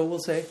 Mahaprabhu will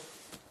say,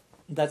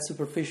 that's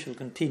superficial,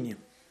 continue.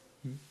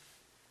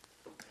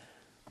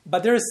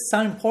 But there is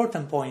some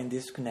important point in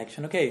this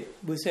connection. Okay,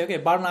 we say,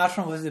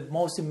 Varnashram was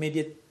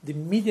the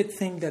immediate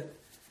thing that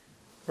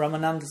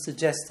Ramananda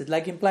suggested,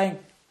 like implying,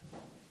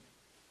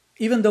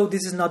 even though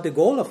this is not the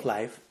goal of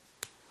life,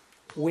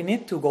 we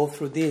need to go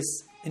through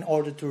this in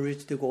order to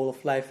reach the goal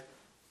of life,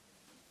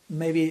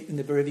 maybe in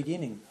the very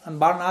beginning. And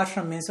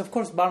Varnashram means, of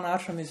course,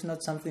 Varnashram is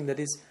not something that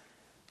is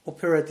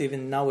operative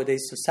in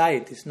nowadays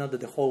society. It's not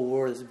that the whole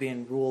world is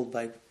being ruled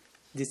by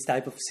this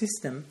type of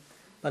system,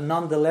 but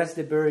nonetheless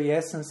the very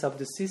essence of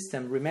the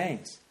system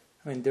remains.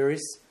 I mean, there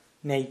is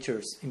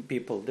natures in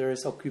people, there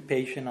is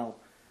occupational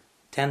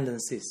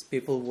tendencies.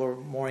 People were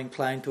more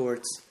inclined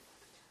towards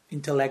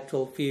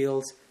intellectual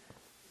fields,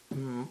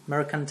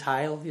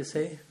 mercantile, you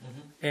say,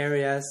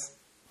 areas,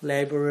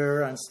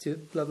 laborer and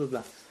blah, blah,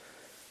 blah.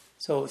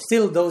 So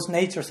still those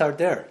natures are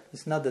there.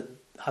 It's not that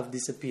have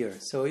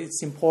disappeared. So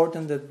it's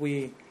important that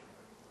we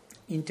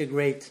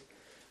integrate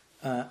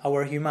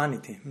our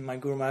humanity. My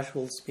Guru Maharaj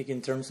will speak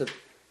in terms of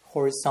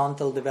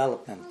horizontal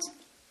development.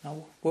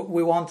 Now,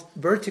 we want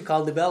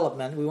vertical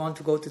development. We want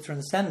to go to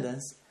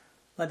transcendence.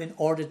 But in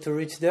order to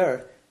reach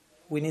there,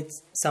 we need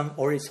some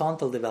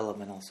horizontal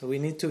development also. We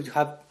need to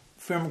have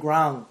firm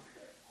ground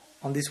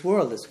on this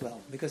world as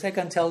well. Because I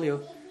can tell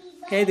you,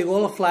 okay, the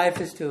goal of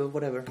life is to,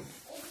 whatever,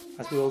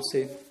 as we all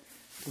say,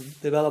 to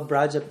develop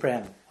Braja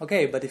Prem.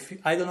 Okay, but if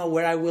I don't know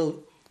where I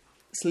will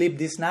sleep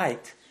this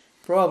night,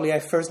 probably I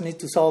first need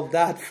to solve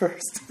that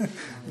first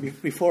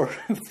before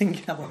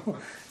thinking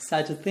about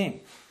such a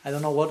thing. I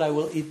don't know what I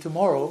will eat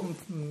tomorrow.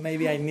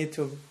 Maybe I need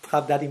to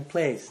have that in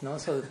place. No,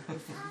 so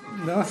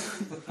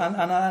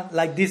and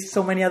like this,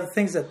 so many other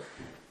things that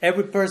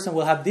every person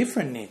will have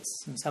different needs.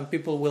 And some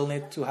people will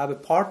need to have a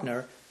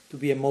partner to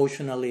be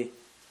emotionally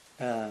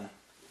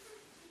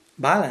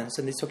balanced,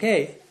 and it's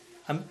okay.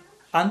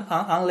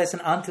 Unless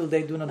and until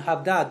they do not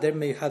have that, they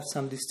may have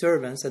some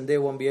disturbance, and they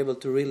won't be able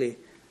to really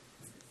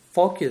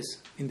focus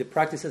in the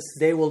practices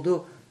they will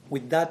do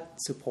with that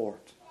support.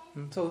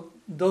 So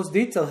those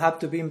details have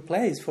to be in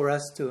place for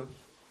us to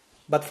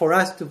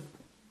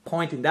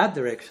point in that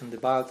direction. The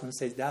Bhagavatam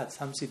says that,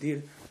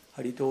 Samsiddhir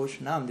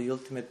Haritoshanam, the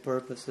ultimate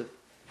purpose of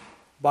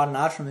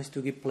Varnashram is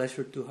to give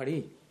pleasure to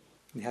Hari.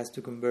 It has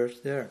to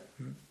converge there.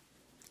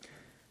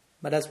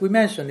 But as we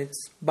mentioned,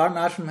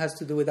 Varnashram has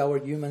to do with our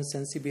human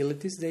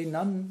sensibilities. They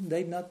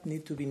not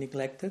need to be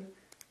neglected.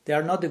 They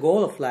are not the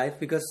goal of life,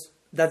 because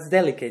that's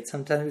delicate.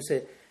 Sometimes we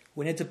say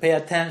we need to pay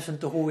attention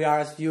to who we are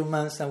as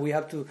humans, and we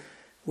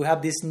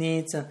have these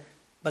needs.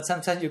 But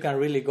sometimes you can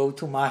really go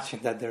too much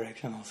in that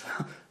direction also,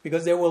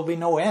 because there will be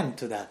no end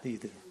to that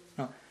either.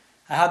 No.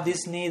 I have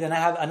this need, and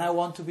I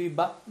want to be,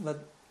 but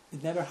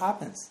it never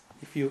happens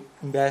if you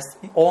invest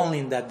only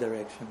in that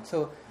direction.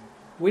 So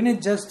we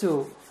need just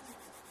to,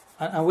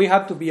 and we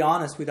have to be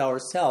honest with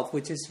ourselves,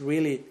 which is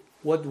really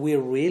what we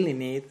really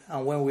need,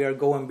 and when we are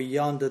going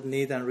beyond that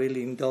need and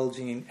really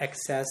indulging in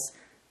excess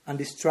and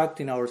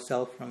distracting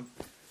ourselves from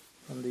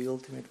the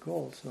ultimate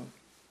goal.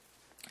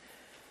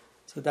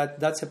 So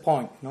that's a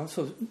point. No?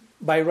 So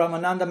by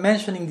Ramananda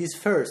mentioning this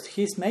first,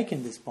 he's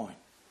making this point.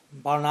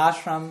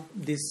 Varnashram,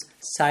 these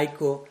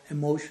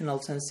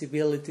psycho-emotional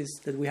sensibilities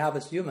that we have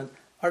as humans,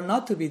 are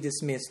not to be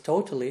dismissed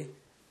totally,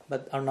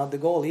 but are not the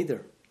goal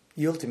either,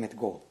 the ultimate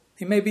goal.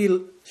 It may be a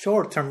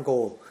short-term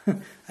goal.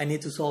 I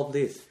need to solve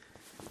this.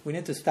 We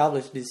need to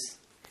establish this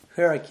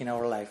hierarchy in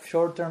our life.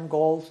 Short-term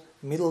goals,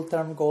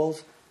 middle-term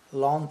goals,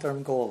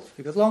 long-term goals.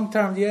 Because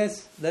long-term,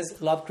 yes,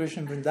 let's love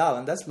Krishna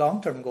Vrindavan. That's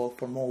long-term goal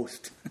for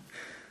most.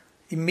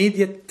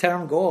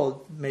 Immediate-term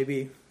goal,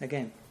 maybe,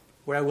 again,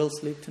 where I will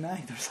sleep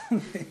tonight or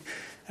something.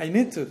 I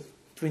need to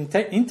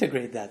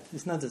integrate that.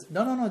 It's not just,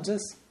 no,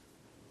 just,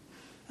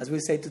 as we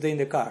say today in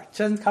the car,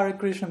 chant Hare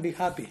Krishna, be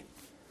happy.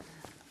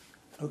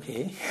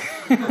 Okay.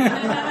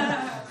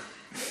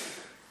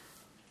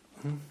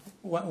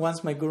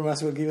 Once my Guru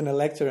Master was giving a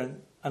lecture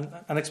and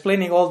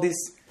explaining all this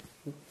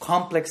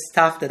complex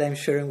stuff that I'm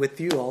sharing with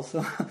you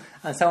also.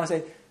 And someone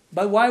said,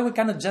 but why we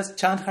cannot just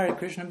chant Hare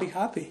Krishna and be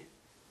happy?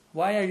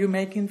 Why are you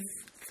making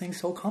things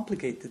so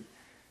complicated?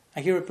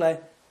 And he replied,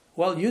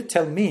 well, you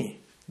tell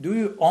me, do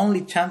you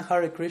only chant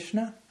Hare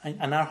Krishna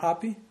and are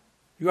happy?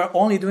 You are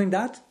only doing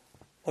that?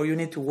 Or you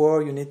need to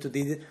work, you need to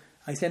do it?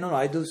 I said, no,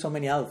 I do so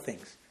many other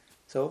things.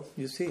 So,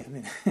 you see, I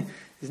mean,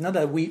 it's not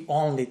that we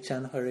only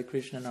chant Hare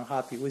Krishna and are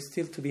happy. We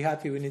still, to be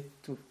happy, we need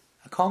to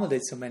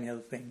accommodate so many other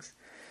things.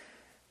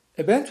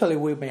 Eventually,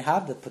 we may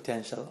have that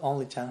potential,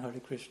 only chant Hare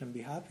Krishna and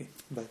be happy.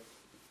 But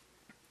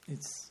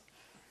it's,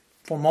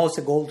 for most,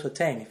 a goal to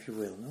attain, if you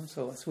will. No?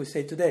 So, as we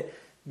say today,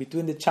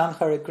 between the chant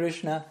Hare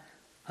Krishna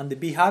and the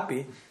be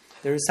happy,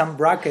 there is some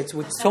brackets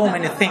with so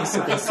many things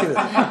to consider.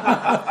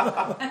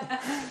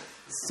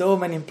 So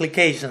many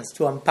implications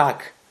to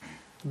unpack.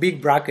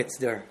 Big brackets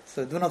there.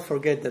 So do not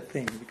forget that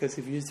thing. Because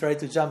if you try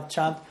to chant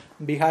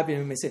and be happy,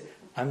 you may say,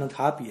 I'm not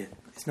happy yet.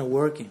 It's not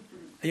working.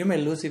 And you may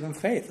lose even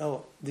faith.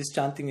 Oh, this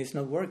chanting is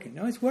not working.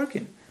 No, it's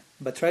working.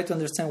 But try to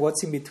understand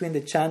what's in between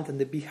the chant and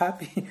the be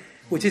happy,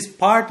 which is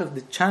part of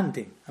the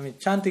chanting. I mean,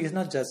 chanting is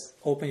not just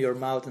open your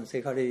mouth and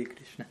say Hare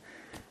Krishna.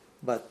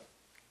 But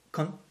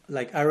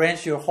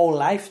arrange your whole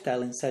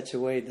lifestyle in such a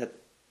way that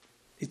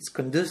it's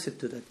conducive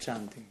to that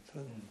chanting.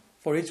 So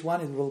for each one,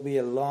 it will be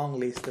a long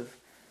list of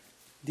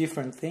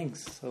different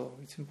things. So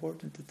it's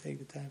important to take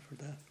the time for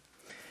that.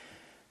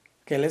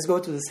 Okay, let's go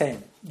to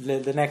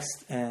the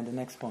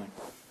next point,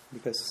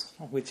 because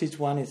with each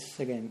one is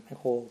again a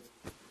whole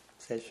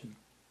session.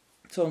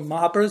 So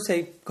Mahaprabhu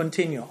say,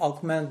 continue,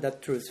 augment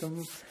that truth. So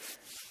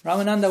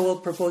Ramananda will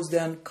propose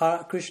then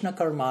Krishna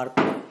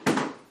Karmarpana,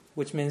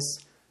 which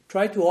means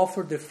try to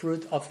offer the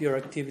fruit of your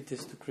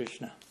activities to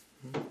Krishna.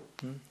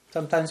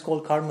 Sometimes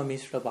called karma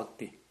mishra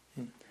bhakti.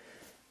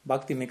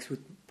 Bhakti mixed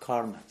with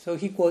karma. So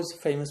he quotes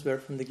famous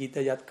verse from the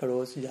Gita, Yat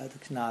karosi, yat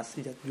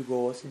dakshinasi, yat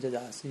yugosi,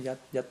 jajasi,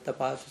 yat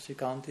tapasi,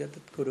 shikanti, yat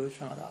kuru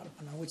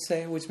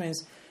shamadarpana. Which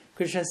means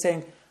Krishna is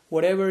saying,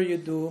 whatever you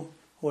do,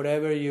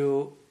 whatever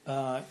you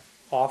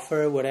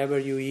offer, whatever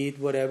you eat,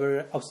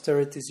 whatever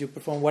austerities you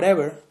perform,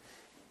 whatever,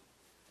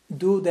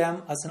 do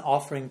them as an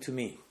offering to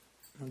me.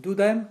 Do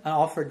them and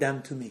offer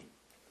them to me.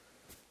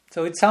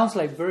 So it sounds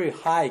like very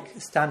high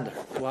standard.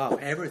 Wow,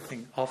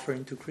 everything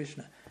offering to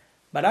Krishna.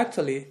 But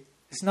actually,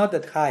 it's not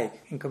that high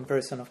in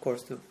comparison, of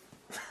course, to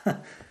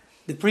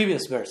the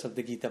previous verse of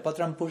the Gita.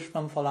 Patram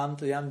pushpam phalam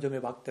tuyam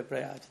jame bhakta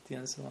prayachati,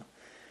 and so on.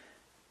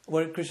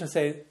 Where Krishna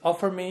says,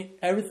 offer me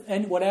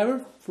everything,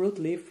 whatever, fruit,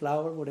 leaf,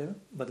 flower, whatever,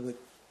 but with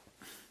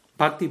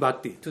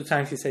bhakti. 2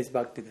 times he says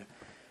bhakti there.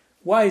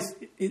 Why is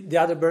the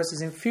other verse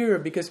is inferior?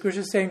 Because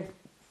Krishna is saying,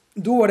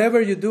 do whatever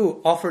you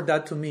do, offer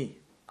that to me.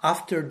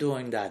 After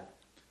doing that.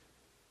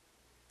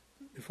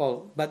 You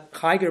follow? But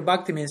higher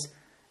bhakti means,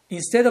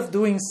 instead of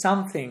doing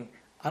something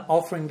and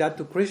offering that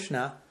to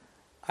Krishna,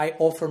 I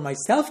offer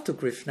myself to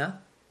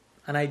Krishna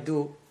and I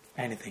do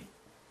anything.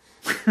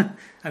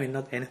 I mean,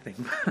 not anything.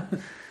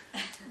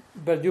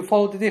 But you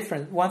follow the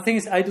difference. One thing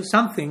is I do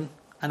something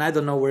and I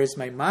don't know where is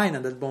my mind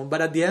at that moment.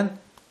 But at the end,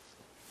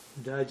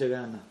 Jai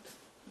Jagannath.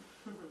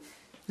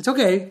 It's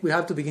okay, we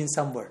have to begin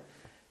somewhere.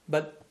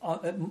 But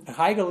on a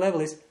higher level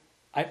is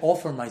I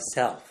offer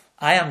myself.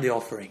 I am the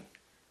offering.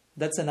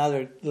 That's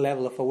another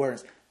level of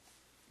awareness.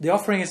 The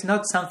offering is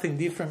not something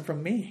different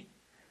from me.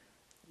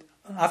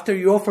 after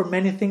you offer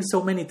many things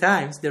so many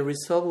times, the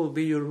result will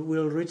be you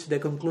will reach the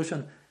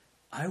conclusion,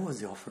 I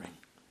was the offering.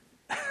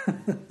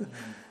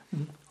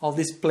 All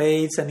these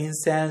plates and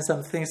incense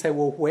and things I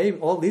will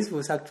wave, all this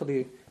was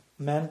actually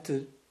meant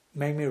to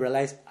make me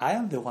realize I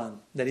am the one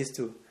that is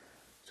to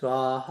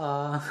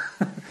swaha.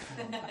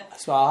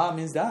 Swaha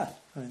means that.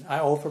 I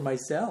offer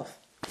myself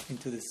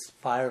into this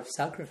fire of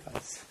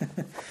sacrifice.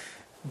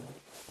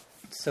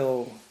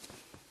 So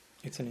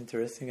it's an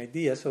interesting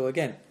idea. So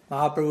again,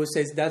 Mahaprabhu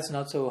says that's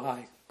not so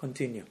high.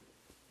 Continue.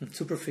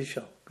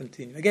 Superficial.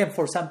 Continue. Again,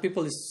 for some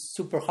people it's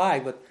super high,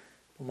 but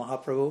for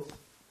Mahaprabhu,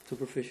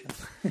 superficial.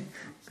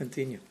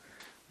 Continue.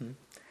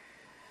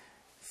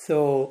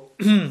 So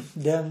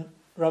then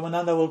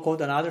Ramananda will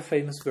quote another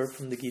famous verse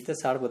from the Gita,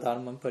 Sarva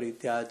dharmam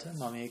parityaja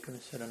mamekam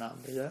sharanam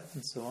vraja,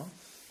 and so on.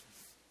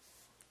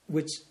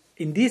 Which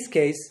in this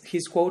case,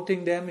 he's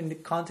quoting them in the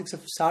context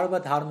of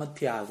Sarva dharma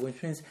tyag,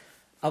 which means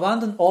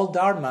abandon all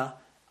dharma,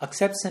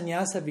 accept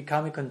sannyasa,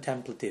 become a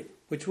contemplative,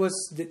 which was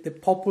the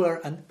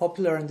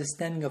popular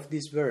understanding of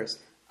this verse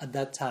at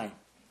that time.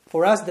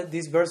 For us,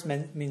 this verse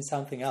means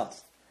something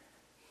else.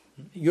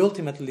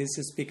 Ultimately, this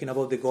is speaking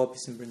about the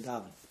gopis in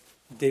Vrindavan.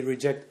 They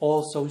reject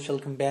all social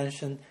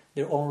convention,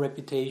 their own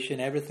reputation,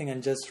 everything,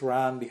 and just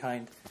run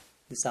behind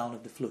the sound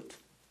of the flute.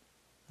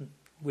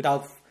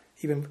 Without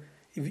even,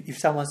 if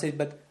someone says,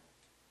 but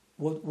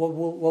what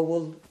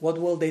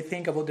will they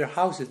think about their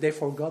houses? They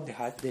forgot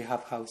they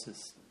have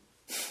houses.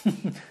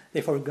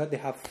 They forgot they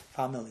have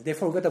family. They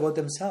forgot about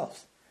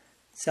themselves.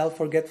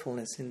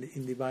 Self-forgetfulness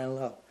in divine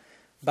love.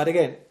 But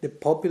again, the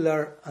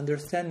popular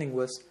understanding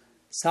was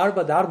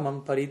Sarva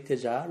dharmam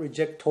parityaja,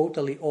 reject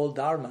totally all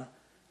dharma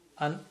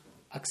and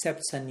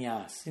accept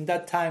sannyas. In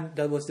that time,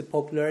 that was the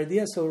popular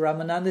idea. So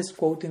Ramananda is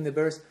quoting the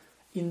verse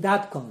in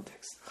that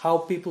context, how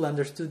people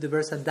understood the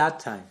verse at that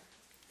time,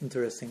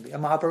 interestingly.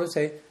 And Mahaprabhu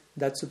say,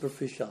 that's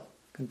superficial.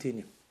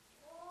 Continue.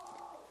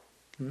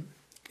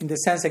 In the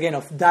sense, again,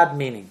 of that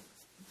meaning.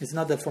 It's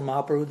not that for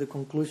Mahaprabhu, the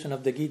conclusion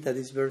of the Gita,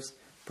 this verse,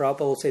 Prabhupada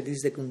will say, this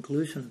is the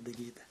conclusion of the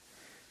Gita.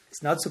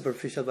 It's not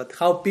superficial, but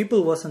how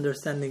people was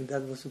understanding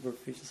that was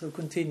superficial. So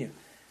continue.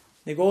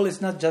 The goal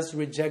is not just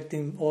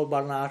rejecting all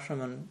Varna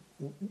ashram and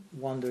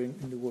wandering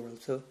in the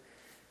world. So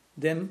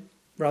then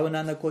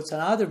Ramananda quotes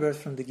another verse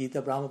from the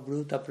Gita, Brahma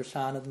Bruta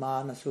Prasanad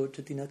Mana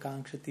Sochatina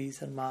Kankshati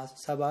Sarma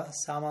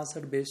Sama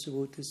Sarvesu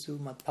Bhutisu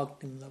Mat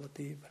Bhaktim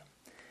Lavati,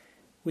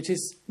 which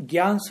is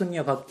Gyan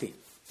Sunya Bhakti.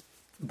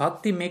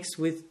 Bhakti mixed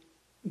with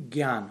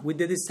Gyan, with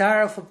the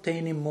desire of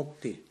obtaining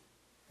mukti,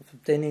 of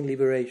obtaining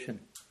liberation.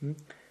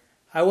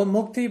 I want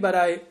mukti, but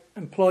I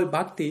employ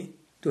bhakti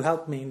to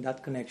help me in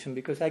that connection,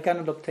 because I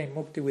cannot obtain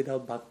mukti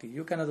without bhakti.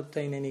 You cannot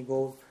obtain any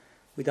goal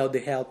without the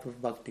help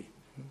of bhakti.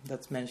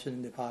 That's mentioned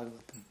in the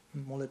Bhagavatam.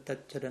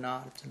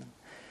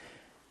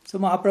 So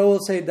Mahaprabhu will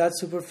say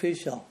that's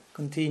superficial.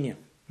 Continue.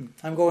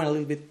 I'm going a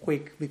little bit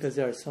quick because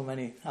there are so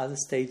many other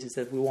stages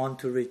that we want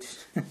to reach.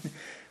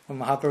 When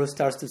Mahaprabhu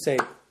starts to say,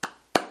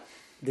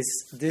 this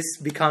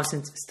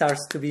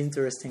starts to be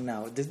interesting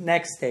now. The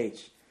next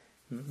stage.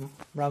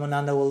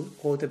 Ramananda will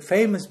quote a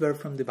famous verse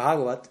from the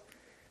Bhagavat.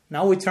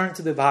 Now we turn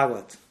to the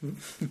Bhagavat.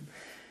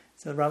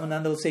 So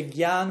Ramananda will say,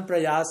 Gyan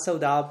prayasa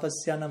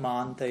udapasya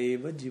namanta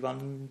eva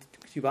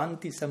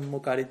jivanti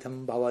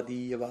sammukaritam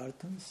bhavadiya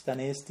vartam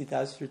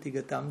stanestita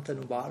srutigatam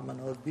tanubar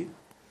manodvi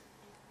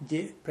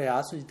je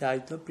prayasu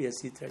jitaito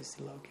priyasitra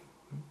isiloki.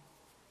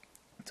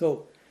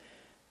 So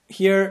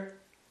here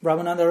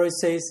Ramananda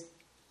Raya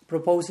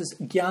proposes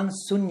Gyan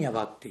Sunya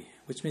Bhakti,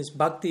 which means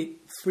bhakti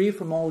free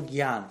from all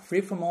gyan,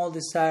 free from all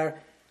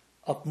desire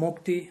of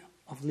mukti,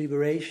 of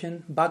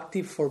liberation,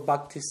 bhakti for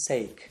bhakti's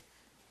sake.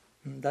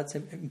 That's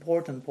an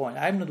important point.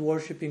 I'm not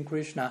worshipping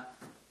Krishna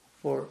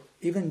for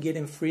even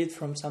getting freed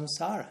from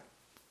samsara.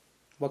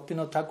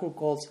 Bhaktivinoda Thakur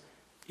calls,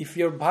 if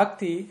your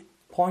bhakti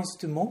points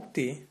to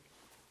mukti,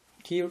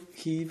 he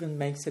even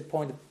makes a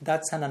point,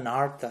 that's an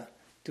anartha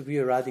to be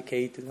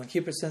eradicated. When he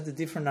presents the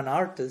different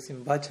anarthas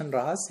in Bhajan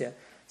Rahasya,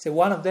 so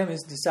one of them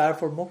is desire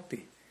for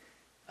mukti.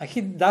 And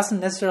he doesn't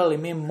necessarily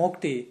mean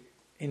mukti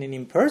in an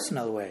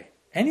impersonal way,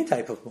 any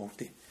type of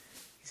mukti.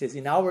 He says,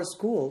 in our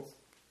school,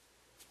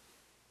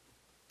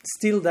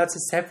 still that's a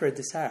separate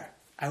desire.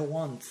 I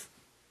want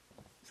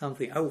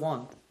something. I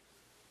want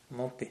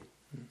mukti.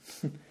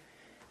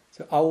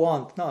 So I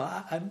want. No,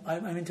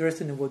 I'm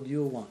interested in what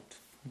you want.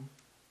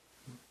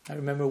 I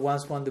remember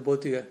once one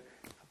devotee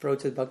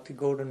approached Bhakti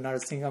Gaura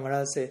Narasingha Maharaj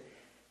and said,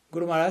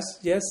 Guru Maharaj,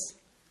 yes,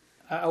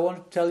 I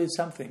want to tell you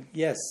something.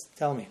 Yes,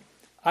 tell me.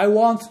 I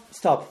want...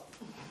 Stop.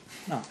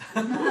 No.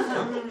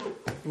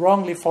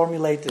 Wrongly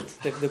formulated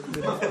the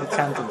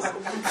sentence.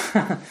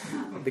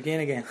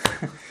 Begin again.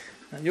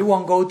 You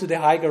won't go to the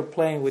higher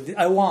plane with...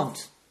 I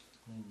want.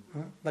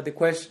 But the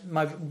question,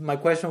 my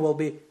question will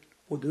be,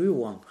 what do you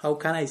want? How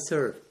can I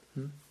serve?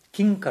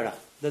 Kinkara.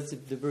 That's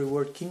the very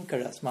word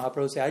kinkara. As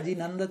Mahaprabhu says, Aji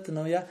Nanda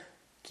Tanoya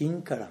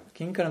Kinkara.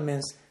 Kinkara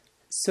means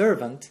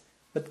servant,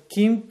 but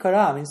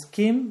Kinkara means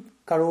Kim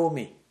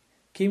Karomi.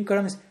 Kim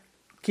Kara means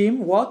Kim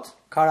what?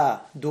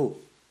 Kara, do.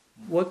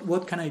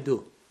 What can I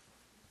do?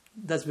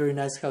 That's very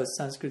nice how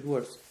Sanskrit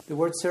works. The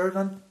word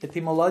servant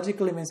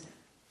etymologically means,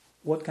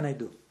 what can I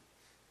do?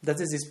 That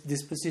is this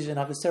disposition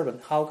of a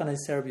servant. How can I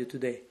serve you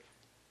today?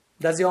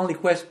 That's the only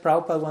question.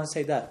 Prabhupada once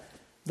say that.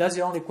 That's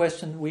the only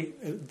question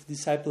the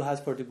disciple has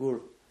for the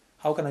Guru.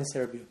 How can I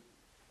serve you?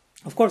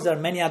 Of course, there are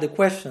many other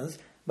questions,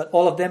 but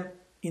all of them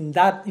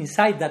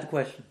inside that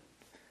question.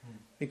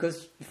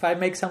 Because if I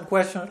make some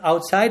question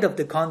outside of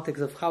the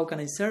context of how can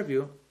I serve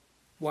you,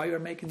 why you are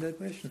making that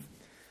question?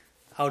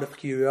 Out of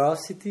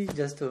curiosity,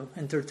 just to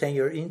entertain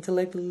your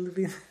intellect a little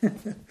bit.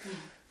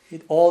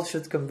 It all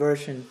should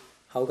converge in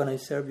how can I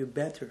serve you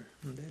better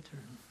and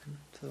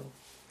better.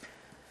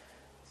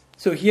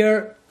 So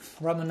here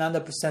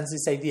Ramananda presents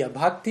this idea: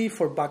 bhakti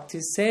for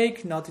bhakti's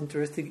sake, not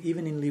interested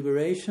even in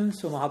liberation.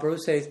 So Mahaprabhu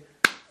says,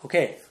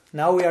 okay,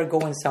 now we are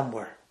going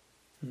somewhere.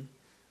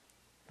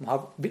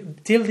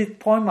 Till this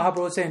point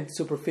Mahaprabhu is saying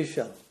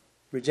superficial,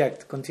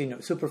 reject, continue,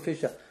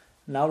 superficial.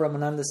 Now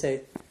Ramananda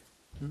says,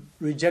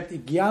 reject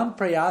gyam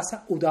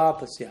prayasa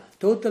udapasya,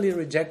 totally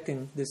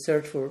rejecting the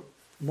search for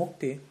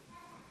mukti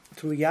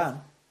through gyam.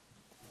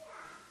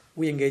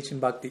 We engage in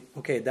bhakti.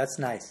 Okay, that's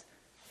nice.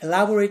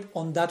 Elaborate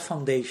on that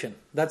foundation.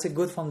 That's a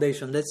good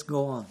foundation. Let's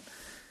go on.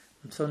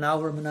 So now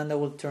Ramananda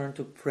will turn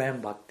to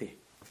Prem Bhakti.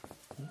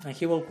 And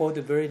he will quote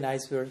a very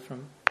nice verse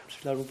from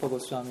Srila Rupa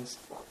Goswami's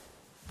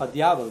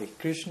Padyavali.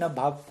 Krishna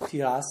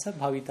bhakti rasa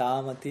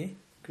bhavitamati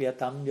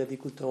kriyatam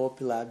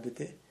yadikutopi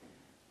labhyate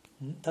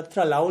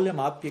tatra laulyam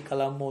apya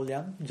kalam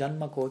molyam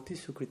janma koti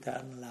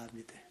sukritarna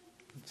labhyate.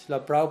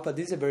 Srila Prabhupada,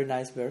 this is a very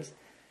nice verse,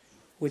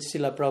 which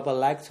Srila Prabhupada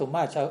liked so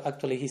much.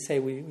 Actually,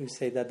 we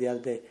say that the other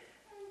day.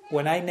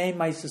 When I named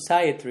my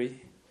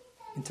society,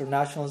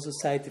 International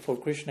Society for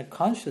Krishna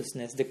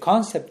Consciousness, the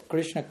concept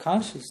Krishna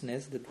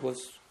Consciousness that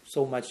was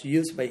so much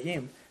used by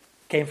him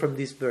came from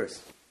this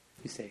verse,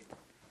 he said.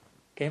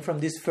 Came from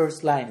this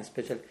first line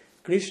especially.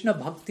 Krishna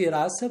Bhakti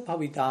Rasa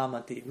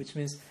Bhavitamati, which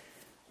means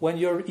when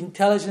your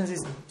intelligence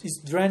is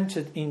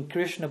drenched in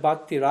Krishna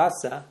Bhakti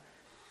Rasa,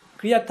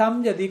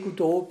 Kriyatam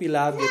Yadikutopi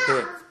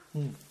Labhyate.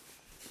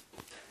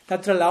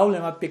 Tatra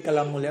Laulem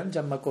Apikalamulyam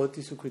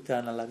Jammakoti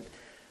Sukritana Labhyate.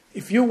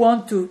 If you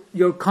want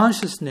your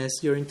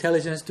consciousness, your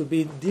intelligence to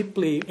be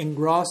deeply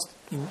engrossed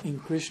in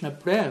Krishna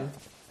Prem,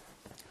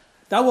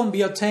 that won't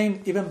be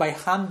attained even by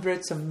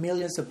hundreds of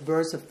millions of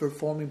births of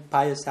performing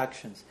pious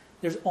actions.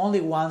 There's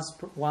only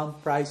one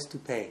price to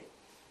pay.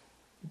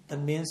 That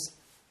means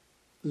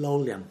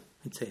laulyam,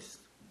 it says.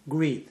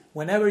 Greed.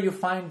 Whenever you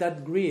find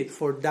that greed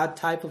for that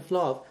type of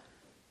love,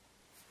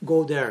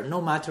 go there,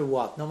 no matter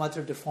what, no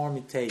matter the form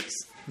it takes.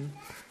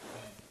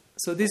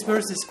 So this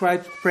verse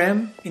describes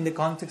Prem in the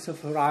context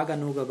of Raga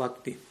Nuga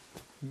Bhakti.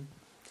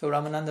 So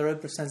Ramananda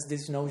represents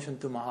this notion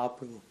to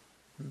Mahaprabhu.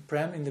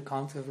 Prem in the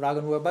context of Raga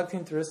Nuga Bhakti.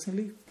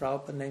 Interestingly,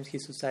 Prabhupada names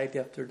his society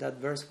after that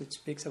verse which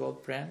speaks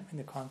about Prem in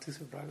the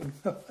context of Raga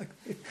Nuga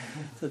Bhakti.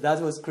 So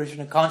that was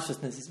Krishna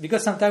consciousness.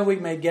 Because sometimes we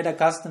may get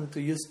accustomed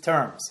to use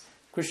terms.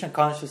 Krishna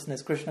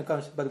consciousness,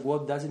 but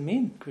what does it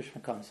mean,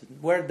 Krishna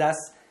consciousness? Where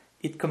does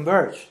it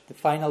converge? The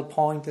final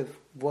point of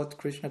what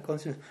Krishna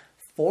consciousness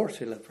for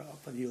Srila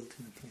Prabhupada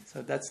ultimately.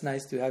 So that's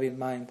nice to have in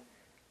mind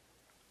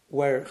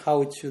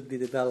how it should be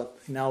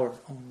developed in our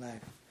own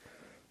life.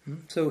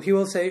 So he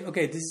will say,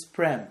 okay, this is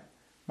Prem.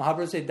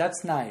 Mahaprabhu said,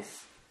 that's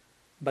nice,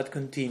 but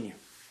continue.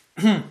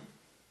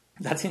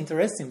 That's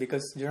interesting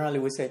because generally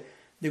we say,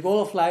 the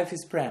goal of life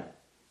is Prem.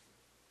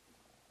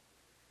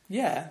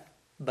 Yeah,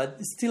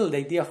 but still the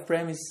idea of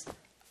Prem is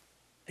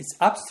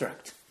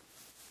abstract.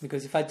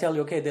 Because if I tell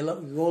you, okay, the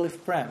goal is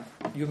Prem,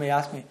 you may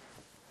ask me,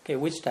 okay,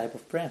 which type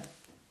of Prem?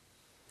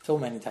 So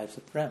many types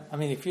of Prem. I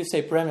mean, if you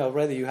say Prem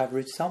already, you have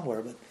reached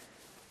somewhere, but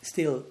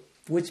still,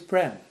 which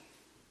Prem?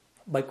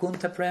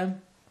 Vaikuntha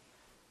Prem?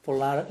 For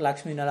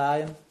Lakshmi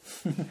Narayan?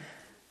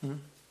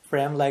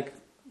 Prem like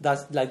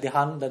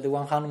the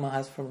one Hanuman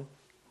has from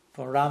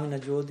Ram in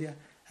Ajodhya?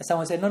 And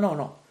someone said,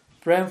 no.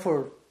 Prem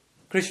for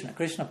Krishna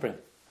Prem.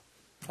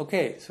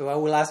 Okay, so I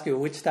will ask you,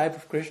 which type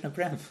of Krishna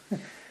Prem?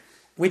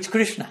 Which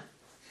Krishna?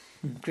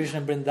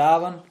 Krishna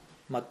Vrindavan,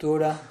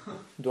 Mathura,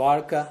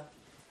 Dwarka.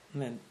 I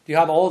mean, you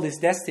have all these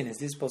destinies,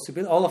 these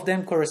possibilities. All of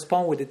them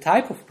correspond with the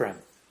type of Prem.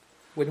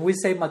 When we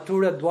say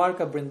Mathura,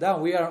 Dwarka, Vrindavan,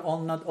 we are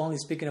not only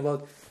speaking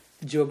about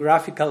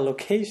geographical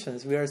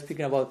locations, we are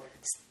speaking about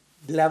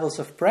levels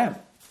of Prem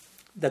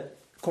that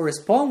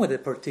correspond with a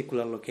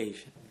particular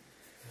location.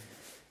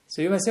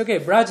 So you may say, okay,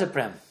 Braja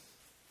Prem.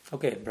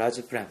 Okay,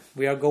 Braja Prem.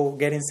 We are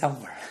getting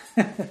somewhere.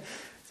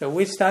 So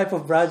which type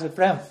of Braja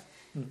Prem?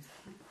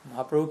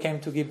 Mahaprabhu came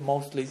to give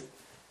mostly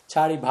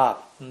Chari Bhav,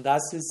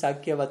 Dasi,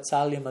 Sakya,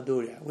 Vatsalya,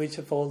 Madhurya. Which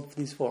of all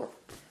these four?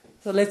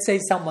 So let's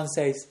say someone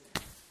says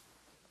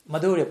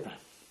Madhurya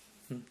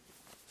Prem,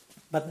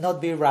 but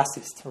not be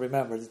racist.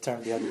 Remember the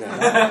term the other day.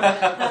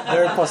 Right?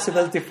 There are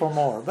possibility for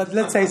more. But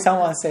let's say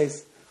someone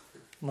says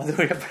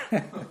Madhurya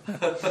Prem.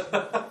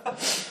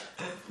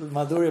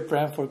 Madhurya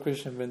Prem for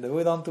Krishna Vrindavan.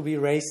 We don't want to be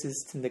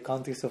racist in the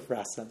context of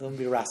rasa. Don't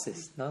be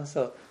racist. No?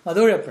 So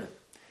Madhurya Prem.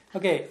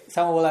 Okay,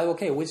 someone will like,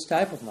 okay, which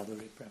type of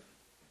Madhurya Prem?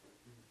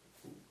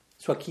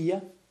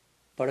 Swakiya,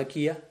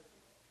 Parakiya,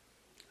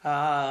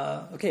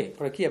 Okay,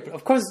 Parakya Prem.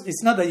 Of course,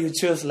 it's not that you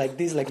choose like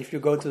this, like if you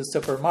go to the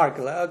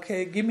supermarket, like,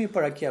 okay, give me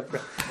Parakya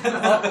Prem.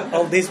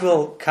 all this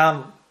will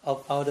come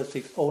out of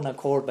its own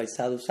accord by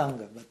Sadhu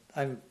Sangha, but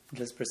I'm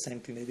just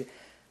presenting the idea.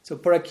 So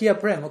Parakya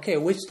Prem, okay,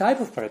 which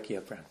type of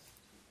Parakya Prem?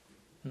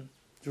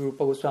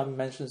 Rupa Goswami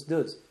mentions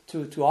those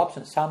two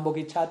options: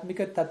 Sambhogi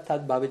Chatmika, Tat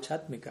Bhavi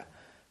Chatmika.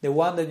 The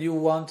one that you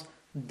want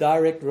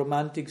direct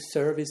romantic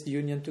service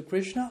union to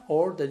Krishna,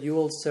 or that you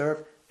will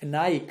serve a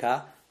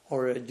Nayika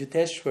or a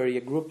Juteshwari,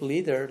 a group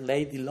leader,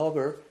 lady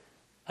lover,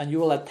 and you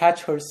will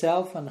attach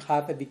herself and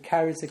have a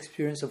vicarious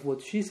experience of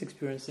what she's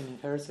experiencing in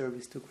her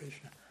service to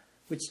Krishna,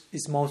 which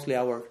is mostly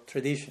our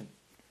tradition,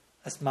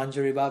 as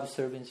Manjari Baba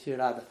serving Sri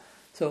Radha.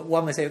 So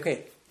one may say,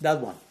 okay,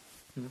 that one.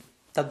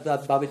 That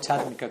Bhavi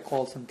Chatmika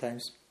called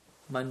sometimes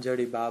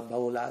Manjari Baba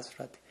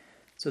Bhaulasrati.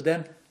 So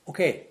then,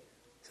 okay,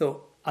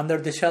 so under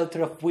the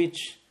shelter of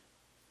which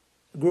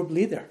group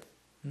leader?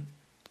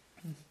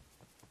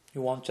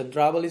 You want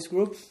Chandravali's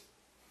group?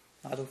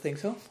 I don't think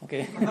so.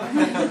 Okay.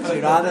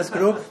 Sri Radha's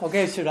group?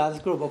 Okay, Sri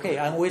Radha's group. Okay,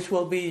 and which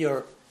will be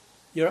your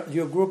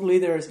group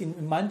leaders in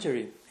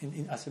Manjari?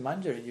 As a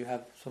Manjari, you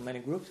have so many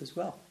groups as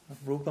well.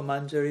 Rupa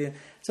Manjari.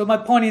 So my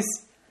point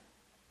is,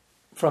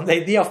 from the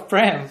idea of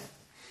Prem,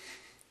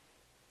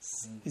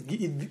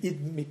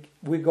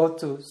 we go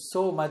to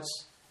so much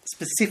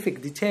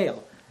specific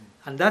detail,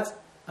 and that's,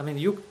 I mean,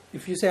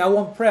 if you say I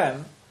want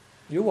Prem,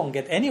 you won't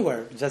get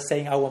anywhere just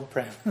saying I want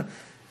Prem,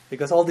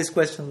 because all these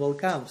questions will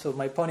come. So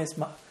my point is,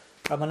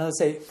 Ramananda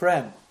say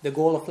Prem, the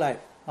goal of life.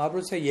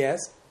 Mahaprabhu say yes,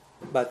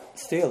 but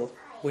still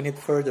we need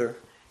further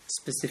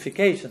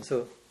specification.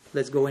 So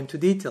let's go into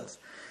details.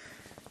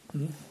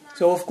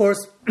 So of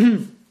course,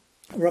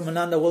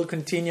 Ramananda will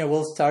continue.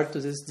 Will start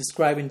to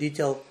describe in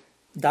detail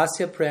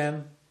Dasya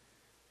Prem,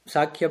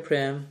 Sakya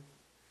Prem,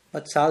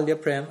 Vatsalya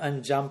Prem.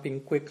 I'm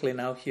jumping quickly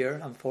now here,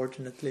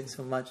 unfortunately,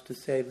 so much to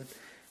say.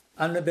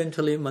 And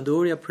eventually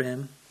Madhurya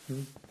Prem.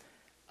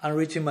 And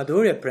reaching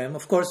Madhurya Prem,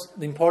 of course,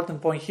 the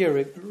important point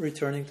here,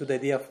 returning to the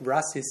idea of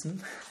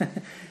rasism,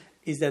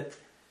 is that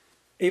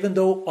even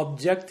though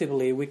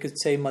objectively we could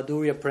say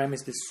Madhurya Prem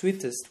is the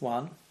sweetest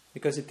one,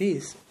 because it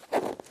is,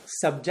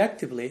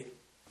 subjectively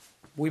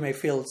we may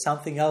feel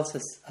something else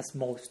as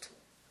most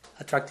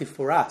attractive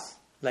for us.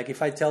 Like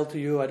if I tell to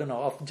you, I don't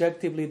know,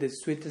 objectively the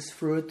sweetest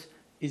fruit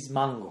is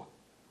mango.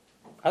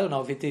 I don't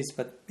know if it is,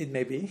 but it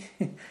may be.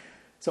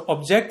 So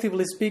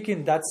objectively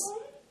speaking, that's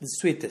the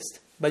sweetest.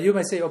 But you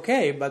may say,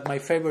 okay, but my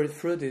favorite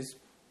fruit is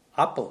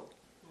apple.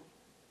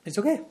 It's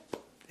okay.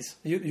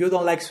 You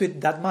don't like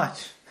sweet that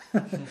much.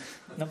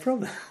 No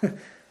problem.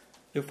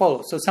 You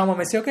follow. So someone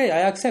may say, okay, I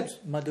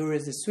accept Madhurya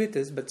is the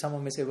sweetest, but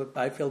someone may say, but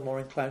I feel more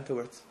inclined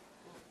towards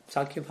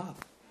Sakya Bhav.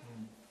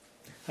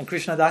 And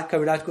Krishnadas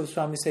Kaviraj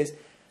Goswami says,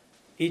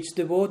 each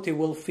devotee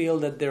will feel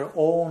that their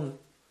own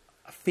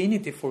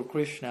affinity for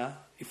Krishna,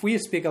 if we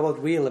speak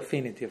about real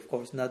affinity, of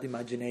course, not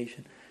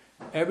imagination,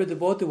 every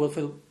devotee will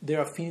feel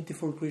their affinity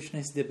for Krishna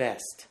is the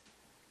best.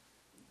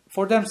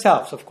 For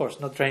themselves, of course,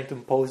 not trying to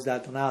impose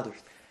that on others.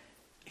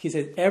 He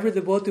said, every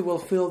devotee will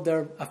feel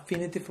their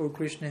affinity for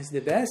Krishna is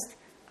the best,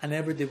 and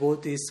every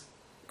devotee is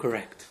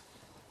correct.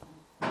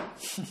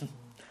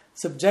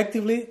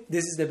 Subjectively,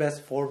 this is the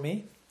best for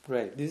me.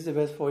 Great. This is the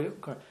best for you.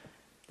 Correct.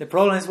 The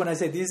problem is when I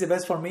say this is the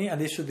best for me, and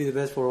this should be the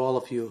best for all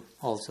of you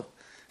also.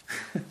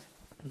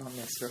 Not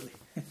necessarily.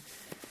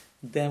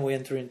 Then we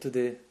enter into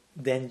the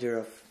danger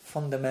of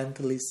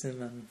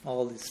fundamentalism and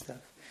all this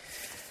stuff.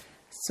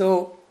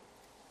 So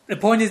the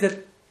point is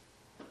that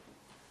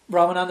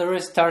Ramananda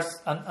Raya starts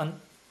and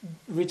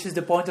reaches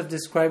the point of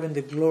describing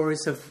the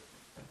glories of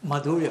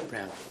Madhurya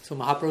Prem. So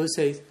Mahaprabhu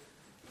says,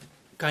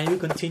 can you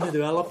continue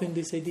developing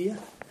this idea?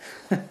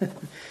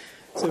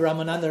 So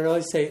Ramananda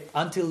Raya says,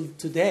 until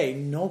today,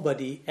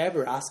 nobody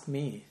ever asked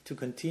me to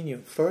continue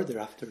further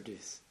after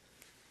this.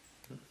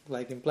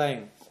 Like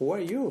implying, who are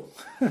you?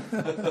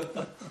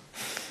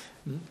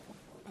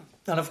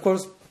 And of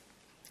course,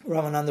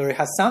 Ramananda Raya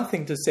has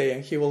something to say,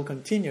 and he will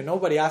continue.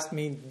 Nobody asked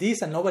me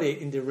this, and nobody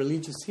in the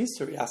religious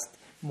history asked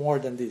more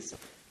than this.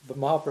 But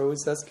Mahaprabhu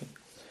is asking.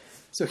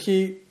 So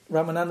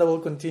Ramananda will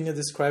continue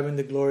describing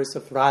the glories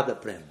of Radha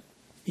Prem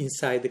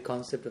inside the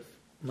concept of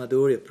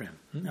Madhurya Prem,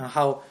 and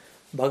how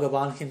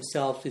Bhagavan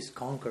himself is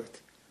conquered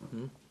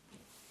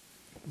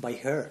by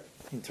her,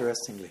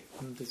 interestingly.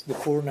 The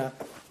Purna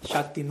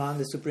Shaktiman,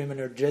 the supreme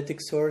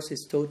energetic source,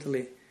 is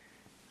totally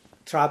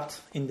trapped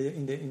in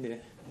the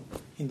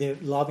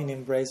loving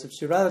embrace of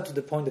Sri Radha, to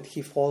the point that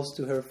he falls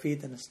to her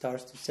feet and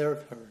starts to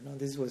serve her. Now,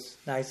 this was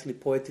nicely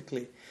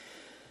poetically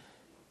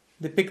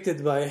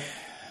depicted by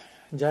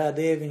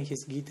Jayadev in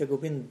his Gita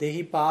Govinda.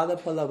 Dehi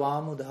pada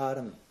palavam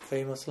udharam,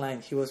 famous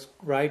line. He was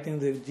writing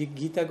the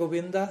Gita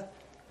Govinda,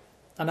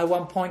 and at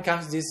one point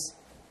comes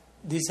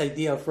this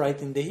idea of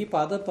writing Dehi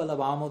pada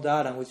palavam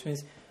udharam, which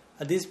means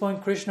at this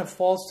point Krishna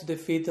falls to the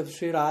feet of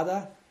Sri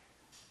Radha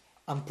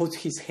and puts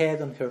his head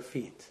on her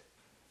feet.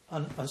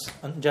 And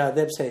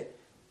Jayadev say,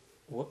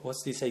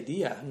 what's this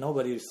idea?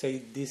 Nobody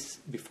said this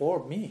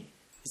before me.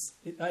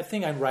 I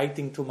think I'm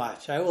writing too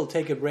much. I will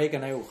take a break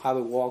and I will have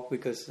a walk,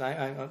 because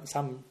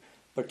some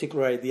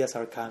particular ideas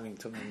are coming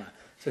to my mind.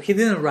 So he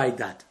didn't write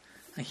that.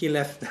 And he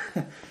left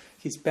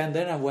his pen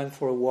there and went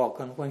for a walk.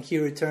 And when he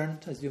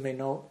returned, as you may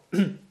know,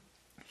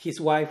 his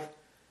wife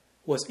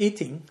was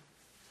eating,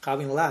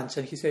 having lunch,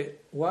 and he said,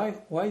 why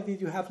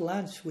did you have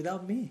lunch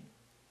without me?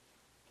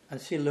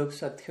 And she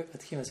looks at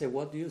him and said,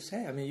 what do you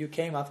say? I mean, you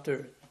came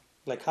after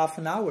like half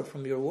an hour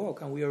from your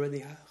walk, and we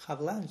already have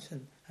lunch,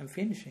 and I'm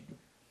finishing.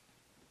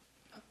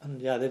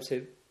 And they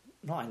say,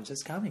 no, I'm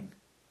just coming.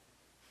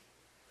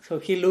 So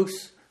he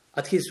looks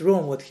at his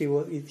room,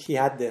 he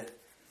had the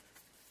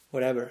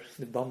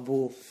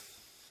bamboo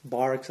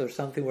barks or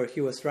something where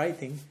he was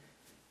writing,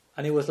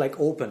 and it was like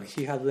open.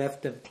 He had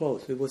left them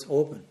closed. It was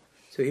open.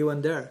 So he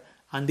went there.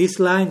 And this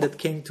line that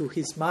came to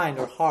his mind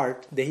or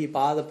heart, Dehi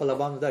Pada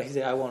Palabhamada, he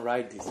said, I won't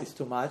write this. It's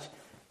too much.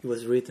 It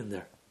was written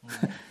there.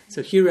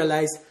 So he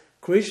realized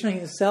Krishna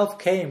himself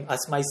came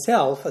as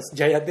myself, as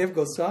Jayadev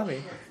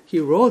Goswami. He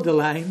wrote the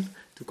line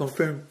to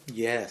confirm,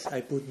 yes, I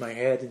put my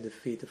head in her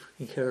feet.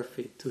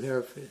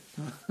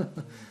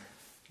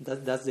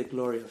 That's the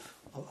glory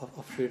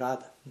of Sri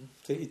Radha.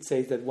 So it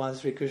says that once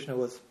Sri Krishna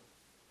was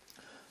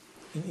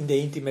in the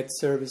intimate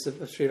service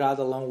of Sri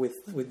Radha along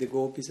with the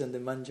gopis and the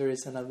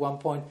manjaris, and at one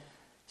point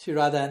Sri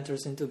Radha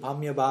enters into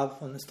Bhamya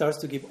Bhav and starts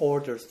to give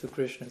orders to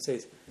Krishna and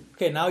says,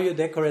 okay, now you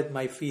decorate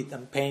my feet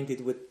and paint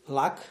it with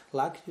lac,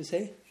 you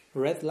say?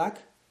 Red lac?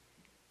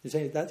 You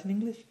say that in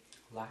English?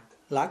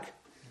 Lac.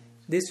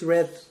 This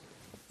red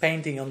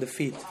painting on the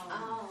feet.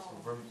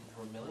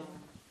 Vermilion?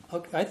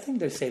 Okay, I think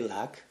they say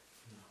lac.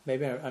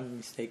 Maybe I'm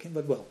mistaken,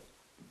 but well,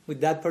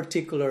 with that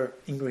particular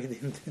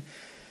ingredient.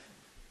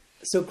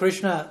 So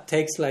Krishna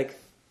takes like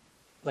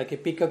a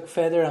peacock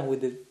feather, and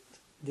with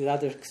the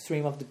other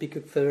extreme of the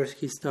peacock feathers,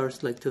 he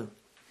starts like to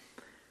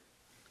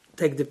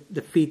take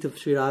the feet of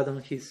Sri Radha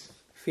on his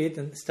feet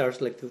and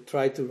starts like to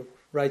try to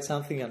write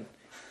something,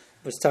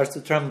 but starts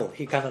to tremble.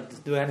 He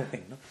cannot do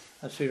anything. No?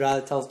 And Sri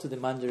Radha tells to the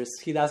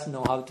manjaris, he doesn't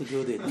know how to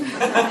do this.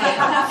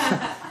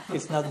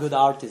 He's not good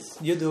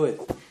artist. You do it.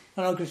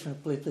 No, Krishna,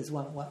 please,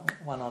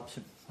 one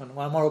option,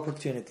 one more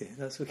opportunity.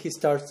 So he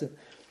starts to,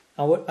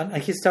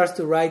 and he starts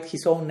to write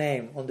his own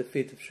name on the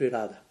feet of Sri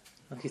Radha.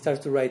 And he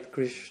starts to write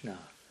Krishna.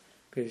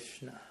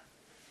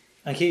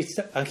 And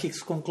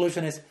his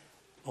conclusion is,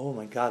 oh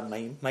my God,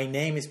 my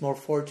name is more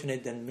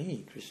fortunate than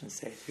me, Krishna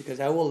says, because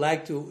I would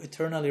like to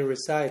eternally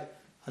reside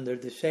under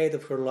the shade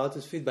of her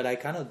lotus feet, but I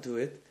cannot do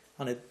it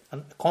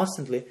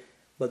constantly.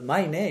 But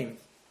my name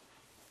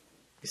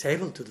is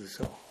able to do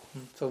so.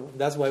 So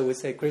that's why we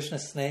say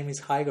Krishna's name is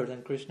higher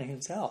than Krishna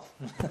himself.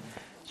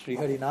 Sri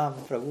Harinam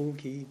Prabhu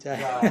Ki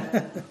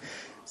Jai.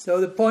 So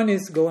the point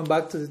is, going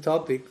back to the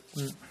topic,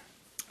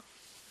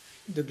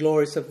 the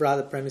glories of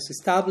Radha Prem is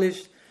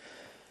established,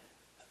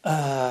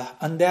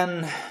 and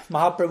then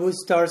Mahaprabhu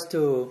starts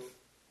to,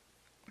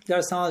 there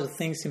are some other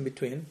things in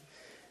between,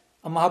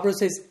 and Mahaprabhu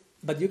says,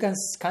 but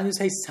can you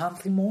say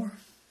something more?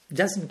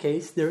 Just in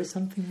case there is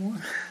something more.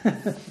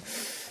 And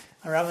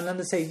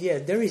Ramananda says,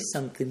 yes, there is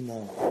something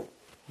more.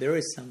 There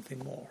is something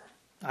more.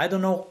 I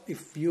don't know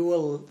if you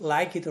will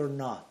like it or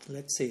not.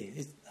 Let's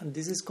see. And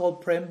this is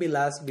called Prem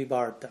Bilas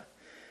Vivarta.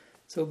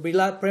 So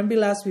Prem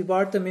Bilas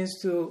Vivarta means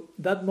to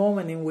that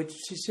moment in which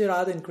Sri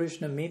Radha and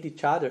Krishna meet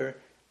each other,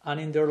 and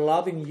in their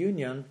loving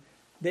union,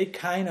 they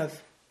kind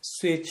of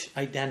switch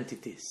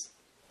identities.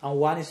 And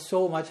one is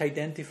so much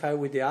identified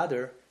with the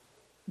other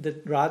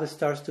that Radha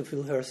starts to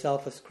feel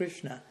herself as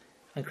Krishna,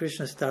 and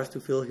Krishna starts to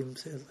feel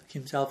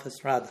himself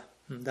as Radha.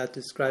 And that's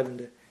described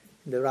in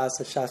the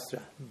Rasa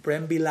Shastra.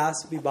 Prem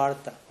Bilas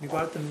Vivarta.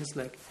 Vivarta means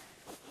like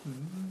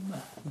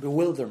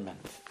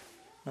bewilderment.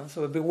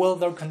 So a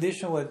bewildered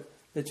condition where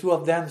the two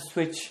of them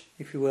switch,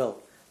 if you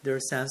will, their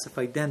sense of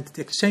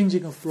identity,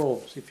 exchanging of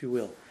roles, if you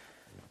will.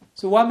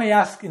 So one may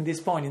ask in this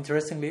point,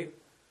 interestingly,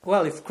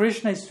 well, if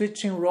Krishna is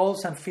switching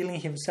roles and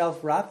feeling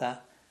himself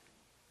Radha,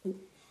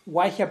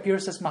 why he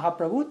appears as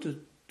Mahaprabhu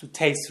to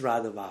taste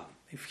Radha Bhav?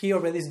 If he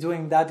already is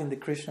doing that in the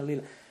Krishna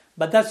Lila.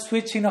 But that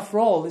switching of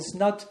role is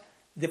not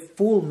the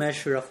full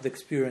measure of the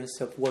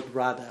experience of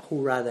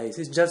who Radha is.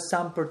 It's just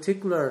some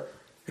particular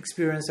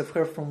experience of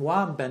her from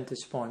one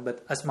vantage point.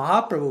 But as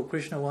Mahaprabhu,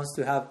 Krishna wants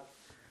to have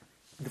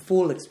the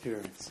full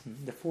experience,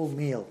 the full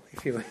meal,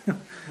 if you will.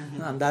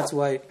 Mm-hmm. And that's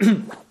why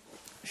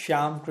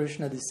Shyam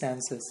Krishna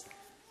descends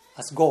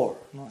as Gaur.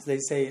 As they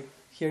say,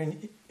 here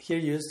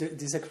use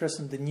this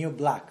expression, the new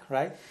black,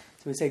 right?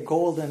 So we say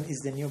golden is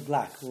the new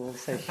black, we'll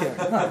say here.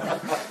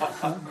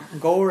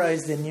 Gaura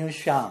is the new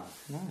Shyam.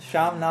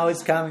 Shyam now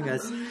is coming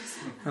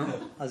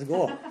as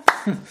Gaur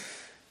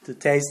to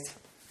taste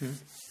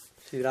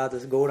Sri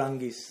Radha's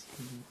Gaurangis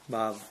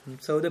Bhav.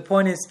 So the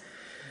point is,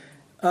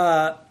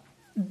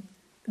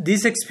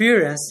 this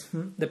experience,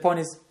 the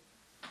point is,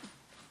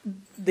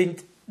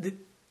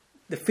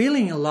 the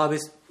feeling in love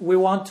is we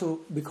want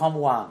to become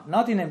one.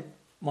 Not in a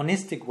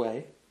monistic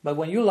way, but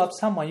when you love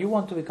someone, you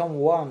want to become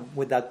one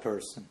with that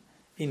person.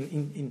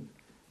 In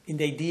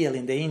the ideal,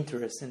 in the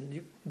interest,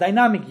 and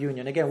dynamic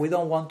union. Again, we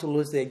don't want to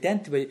lose the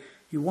identity, but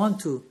you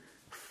want to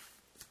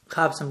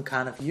have some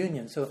kind of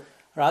union. So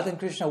Radha and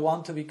Krishna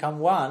want to become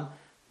one,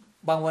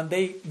 but when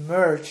they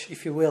merge,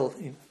 if you will,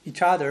 in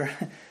each other,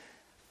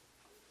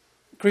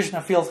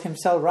 Krishna feels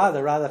himself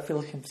Radha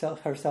feels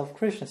herself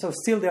Krishna. So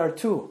still there are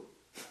two.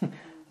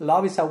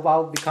 Love is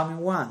about becoming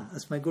one.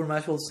 As my Guru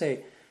Maharaj will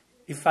say,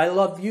 if I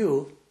love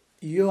you,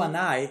 you and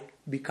I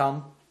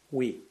become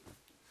we.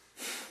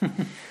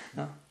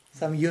 No?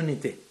 Some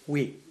unity,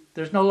 we.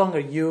 There's no longer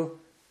you,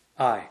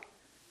 I.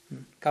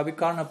 Kavi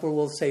Karnapur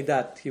will say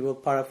that. He will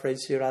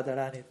paraphrase Sri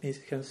Radharani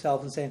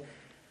himself and saying,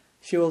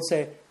 she will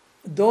say,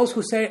 those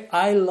who say,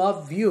 I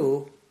love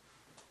you,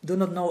 do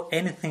not know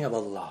anything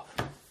about love.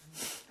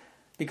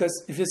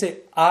 Because if you say,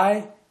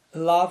 I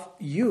love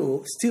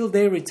you, still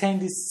they retain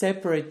these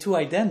separate two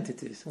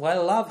identities.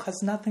 While love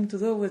has nothing to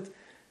do with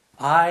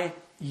I,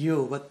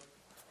 you, but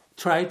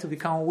try to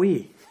become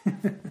we.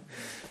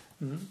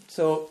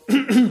 So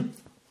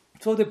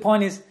the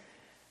point is,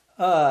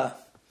 the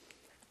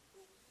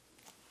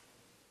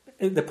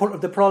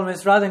problem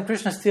is Radha and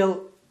Krishna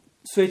still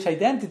switch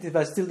identities,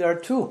 but still there are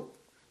two.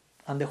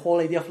 And the whole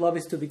idea of love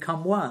is to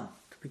become one.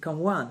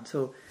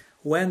 So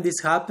when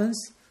this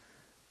happens,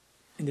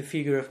 in the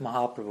figure of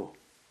Mahaprabhu,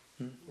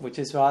 which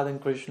is Radha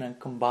and Krishna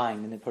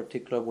combined in a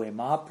particular way.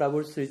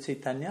 Mahaprabhu Sri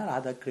Chaitanya,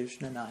 Radha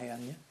Krishna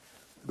Nahayanya,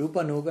 Rupa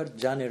Nugar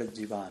Janira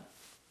Jivan.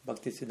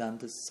 Bhakti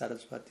Siddhanta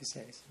Saraswati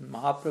says.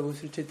 Mahaprabhu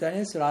Sri Chaitanya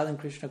is Radha and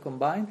Krishna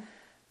combined.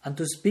 And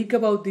to speak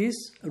about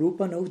this,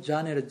 Rupa Nuga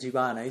Janira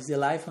Jivana is the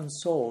life and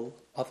soul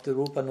of the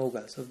Rupa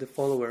Nugas, of the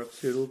follower of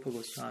Sri Rupa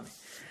Goswami.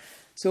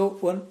 So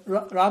when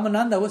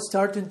Ramananda was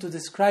starting to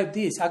describe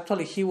this,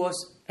 actually he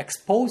was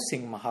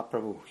exposing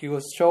Mahaprabhu. He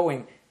was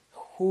showing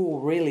who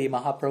really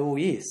Mahaprabhu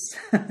is.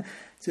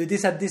 So it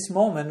is at this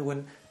moment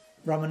when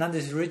Ramananda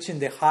is reaching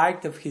the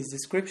height of his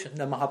description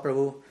that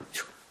Mahaprabhu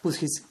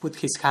put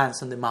his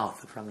hands on the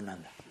mouth of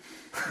Ramananda.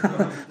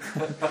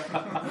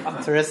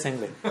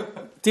 Interestingly.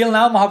 Till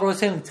now Mahaprabhu is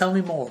saying, tell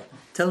me more.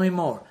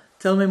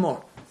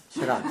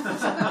 Shut up.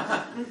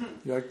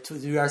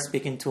 You are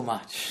speaking too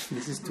much.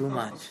 This is too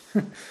much.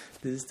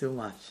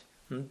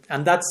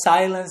 And that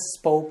silence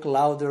spoke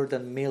louder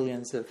than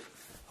millions of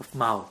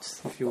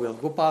mouths, if you will.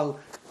 Gopal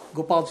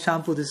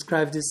Champu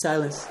describes this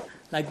silence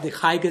like the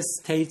highest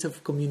state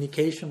of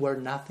communication where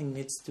nothing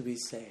needs to be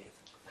said.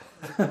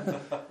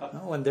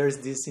 When there's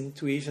this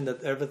intuition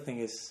that everything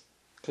is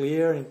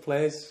clear, in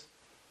place,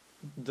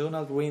 do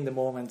not ruin the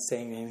moment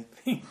saying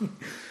anything.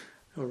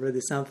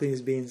 Already something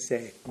is being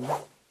said.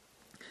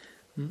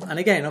 And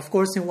again, of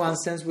course, in one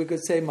sense, we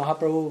could say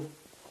Mahaprabhu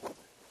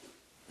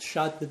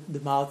shut the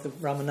mouth of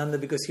Ramananda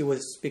because he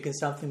was speaking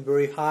something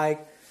very high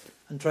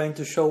and trying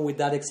to show with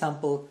that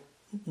example,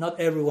 not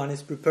everyone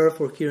is prepared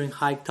for hearing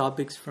high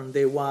topics from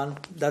day one.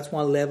 That's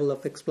one level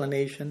of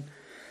explanation.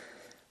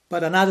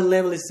 But another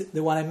level is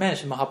the one I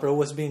mentioned. Mahaprabhu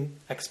was being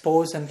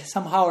exposed and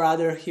somehow or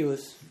other he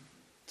was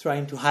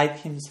trying to hide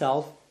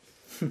himself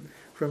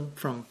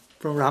from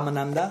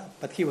Ramananda,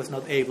 but he was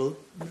not able.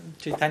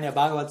 Chaitanya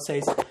Bhagavat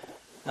says,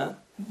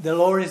 the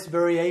Lord is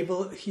very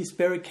able, He's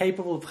very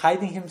capable of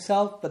hiding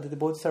Himself, but the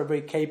devotees are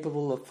very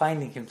capable of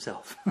finding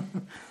Himself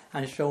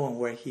and showing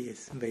where He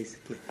is,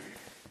 basically.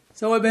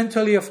 So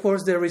eventually, of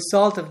course, the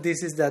result of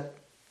this is that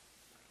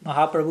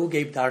Mahaprabhu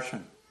gave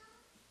darshan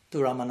to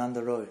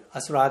Ramananda Roy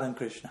as Radha and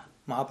Krishna.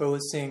 Mahaprabhu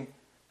was seeing,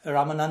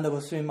 Ramananda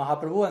was seeing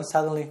Mahaprabhu, and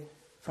suddenly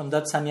from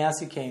that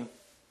sannyasi came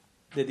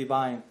the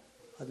divine,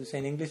 how do you say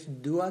in English,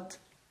 duat?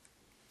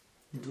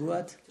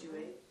 Duat,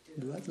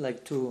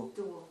 like two.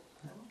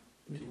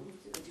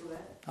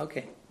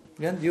 Okay,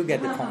 you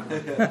get the point.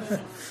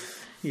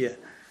 Yeah.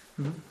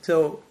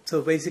 So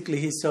basically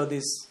he saw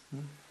this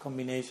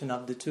combination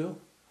of the two.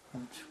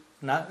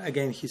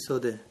 Again, he saw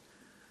the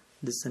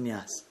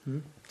sannyas.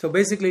 So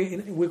basically,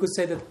 we could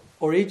say that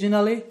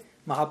originally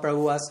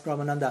Mahaprabhu asked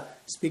Ramananda,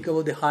 speak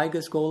about the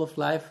highest goal of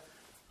life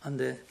and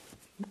the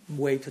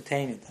way to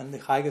attain it. And the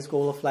highest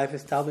goal of life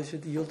established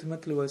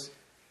ultimately was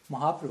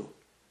Mahaprabhu.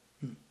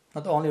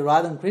 Not only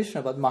Radha and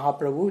Krishna, but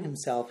Mahaprabhu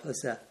himself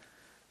as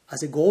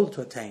a goal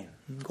to attain.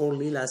 Gaur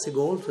Leela as a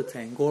goal to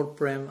attain. Gaur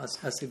Prem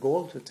as a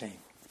goal to attain.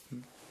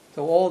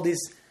 So all this,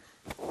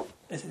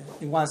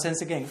 in one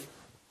sense again,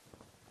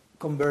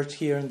 converge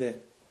here in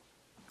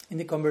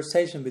the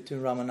conversation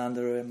between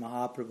Ramananda and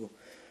Mahaprabhu.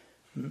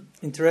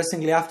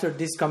 Interestingly, after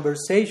this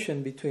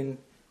conversation between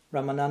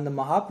Ramananda and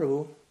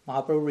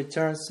Mahaprabhu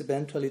returns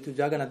eventually to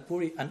Jagannath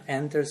Puri and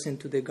enters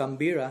into the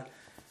Gambhira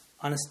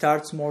and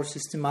starts more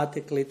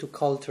systematically to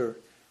culture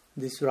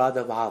this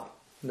Radha Bhav.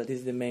 That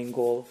is the main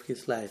goal of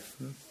his life.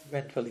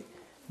 Eventually,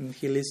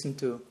 he listened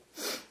to...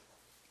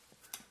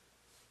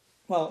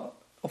 Well,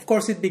 of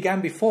course it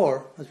began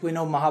before. As we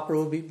know,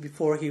 Mahaprabhu,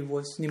 before he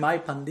was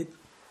Nimai Pandit,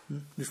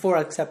 before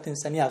accepting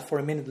sannyas. For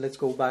a minute, let's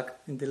go back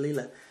in the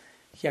Leela.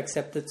 He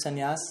accepted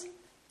sannyas.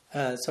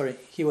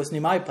 He was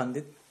Nimai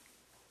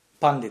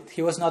Pandit.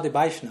 He was not a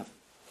Vaishnava.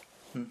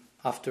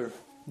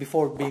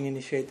 Before being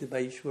initiated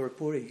by Ishwara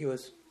Puri, he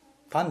was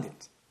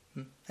Pandit.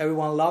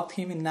 Everyone loved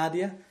him in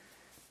Nadia,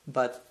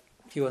 but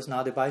he was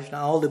not a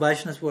Vaishnava. All the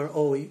Vaishnavas were,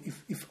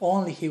 if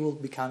only he will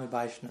become a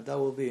Vaishnava,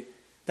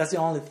 that's the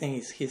only thing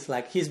he's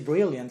like. He's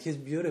brilliant, he's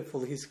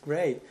beautiful, he's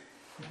great,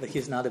 but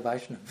he's not a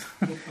Vaishnava.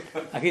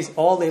 And he's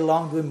all day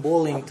long doing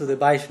bullying to the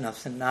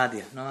Vaishnavas and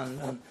Nadia,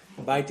 and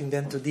inviting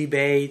them to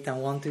debate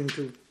and wanting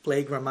to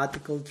play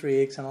grammatical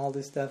tricks and all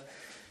this stuff.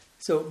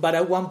 So, but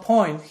at one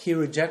point he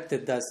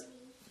rejected that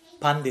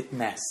Pandit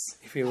mess,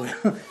 if you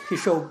will. He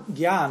showed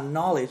Gyan,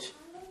 knowledge,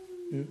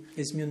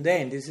 is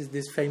mundane. This is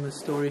this famous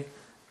story.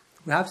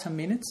 We have some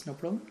minutes, no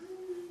problem?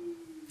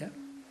 Yeah?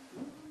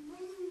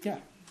 Yeah.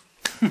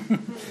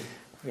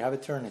 We have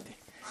eternity.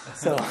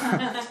 So,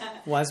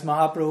 once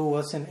Mahaprabhu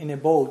was in a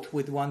boat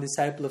with one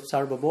disciple of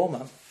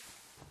Sarvabhauma,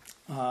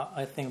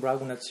 I think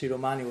Raghunath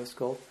Shiromani was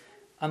called,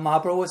 and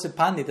Mahaprabhu was a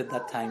Pandit at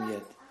that time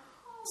yet.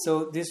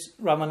 So this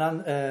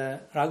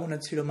Raghunath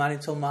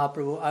Shiromani told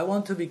Mahaprabhu, I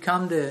want to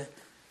become the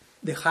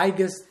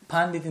highest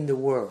Pandit in the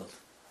world.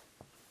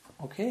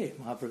 Okay,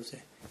 Mahaprabhu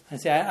said. I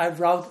say, I've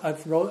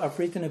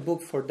written a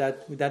book for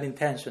that with that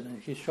intention,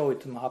 and he showed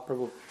it to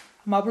Mahaprabhu.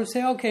 Mahaprabhu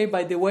said, okay,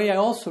 by the way, I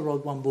also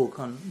wrote one book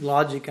on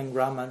logic and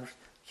grammar.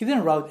 He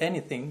didn't write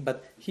anything,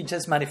 but he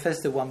just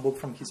manifested one book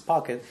from his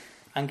pocket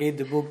and gave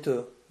the book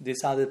to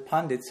this other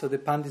Pandit. So the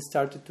Pandit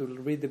started to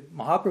read the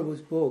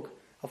Mahaprabhu's book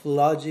of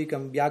logic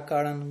and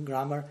vyakara and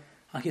grammar,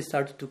 and he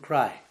started to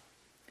cry.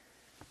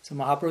 So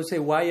Mahaprabhu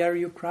said, why are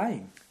you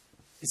crying?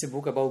 It's a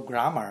book about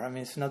grammar. I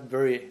mean, it's not a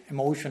very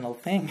emotional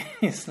thing.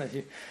 It's like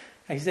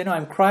and he said, no,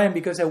 I'm crying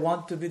because I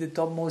want to be the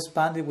topmost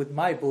Pandit with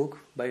my book.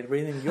 By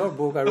reading your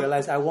book, I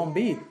realized I won't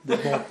be the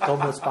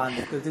topmost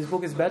Pandit, because this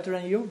book is better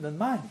than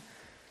mine.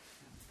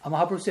 And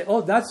Mahaprabhu said,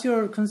 oh, that's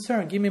your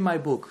concern, give me my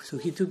book. So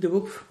he took the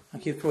book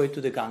and he threw it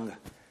to the Ganga.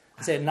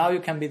 He said, now you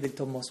can be the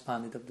topmost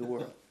Pandit of the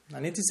world. I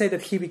need to say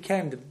that he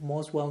became the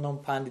most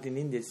well-known Pandit in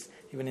India,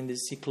 even in the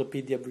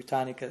Encyclopedia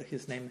Britannica,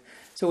 his name.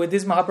 So with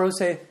this, Mahaprabhu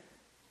said,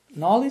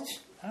 knowledge,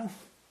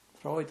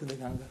 throw it to the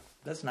Ganga.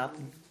 That's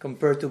nothing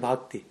compared to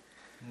bhakti.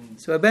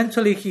 So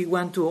eventually he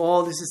went to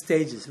all these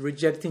stages,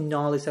 rejecting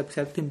knowledge,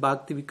 accepting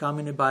bhakti,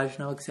 becoming a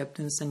Vaishnava,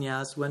 accepting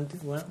sannyas,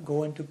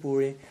 going to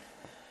Puri,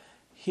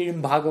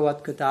 hearing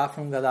Bhagavad Gita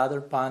from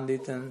Gadadhar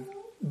Pandit, and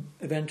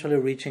eventually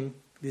reaching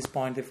this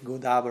point of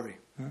Godavari,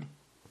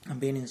 and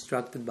being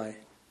instructed by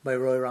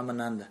Roy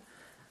Ramananda.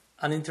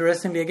 And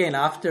interestingly, again,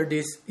 after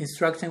this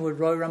instruction with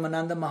Roy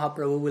Ramananda,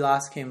 Mahaprabhu will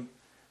ask him,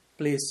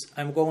 please,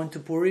 I'm going to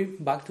Puri,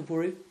 back to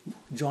Puri,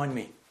 join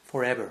me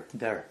forever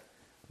there.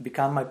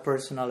 Become my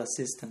personal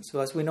assistant. So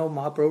as we know,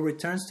 Mahaprabhu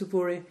returns to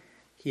Puri,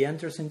 he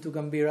enters into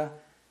Gambhira,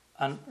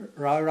 and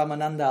Roy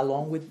Ramananda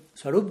along with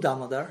Swarup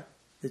Damodar,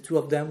 the two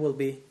of them will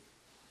be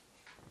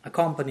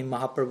accompanying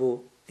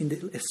Mahaprabhu,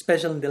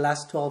 especially in the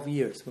last 12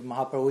 years, when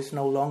Mahaprabhu is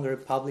no longer a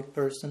public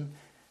person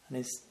and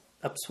is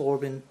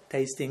absorbing,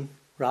 tasting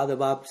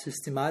Radhabab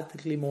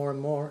systematically more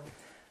and more.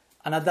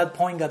 And at that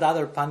point,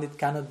 Gadadhar Pandit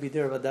cannot be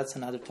there, but that's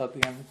another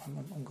topic.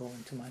 I'm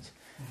going too much.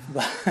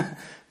 But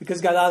because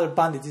Gadadhar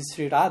Pandit is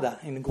Sri Radha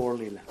in Gaur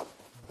Lila.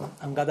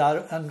 And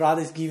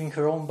Radha is giving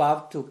her own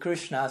bhav to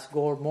Krishna as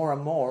Gaur more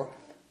and more.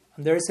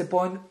 And there is a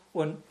point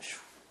when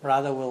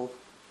Radha will,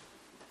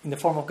 in the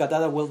form of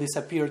Gadadhar, will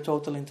disappear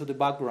totally into the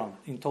background,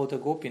 in total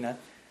Gopinath.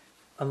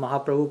 And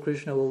Mahaprabhu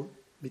Krishna will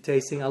be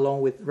tasting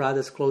along with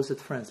Radha's closest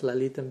friends,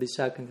 Lalita and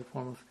Vishaka, in the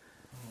form of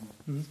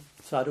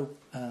Swarup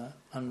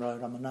and Roy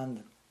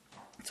Ramananda.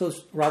 So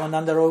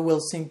Ramananda Roy will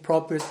sing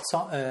appropriate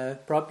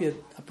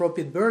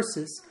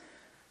verses,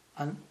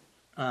 and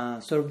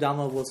Swarup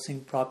Damodar will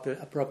sing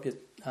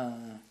appropriate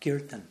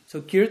kirtan.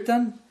 So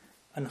kirtan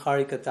and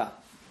harikatha.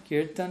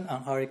 Kirtan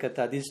and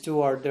harikatha. These two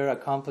are there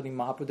accompanying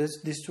Mahaprabhu.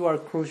 These two are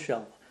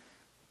crucial.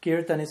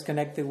 Kirtan is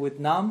connected with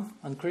Nam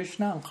and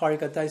Krishna, and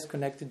harikatha is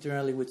connected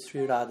generally with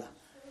Sri Radha.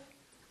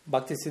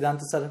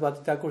 Bhaktisiddhanta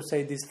Saraswati Thakur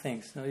say these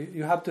things. Now,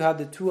 you have to have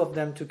the two of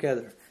them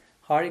together.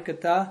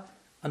 Harikatha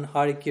and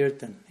Hari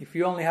Kirtan. If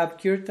you only have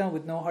Kirtan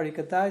with no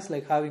Harikatha, it's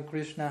like having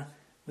Krishna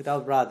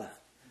without Radha.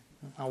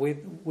 And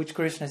which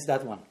Krishna is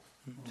that one?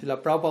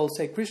 Srila Prabhupada will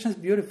say, Krishna is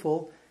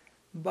beautiful,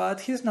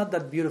 but he's not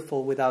that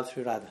beautiful without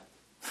Sri Radha.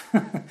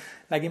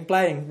 Like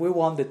implying, we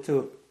want the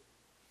two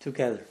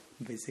together,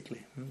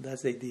 basically.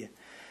 That's the idea.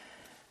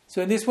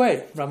 So in this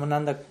way,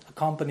 Ramananda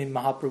accompanied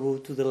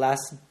Mahaprabhu to the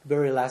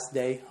very last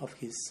day of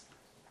his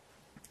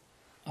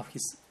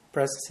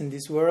presence in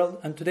this world.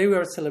 And today we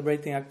are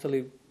celebrating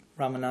actually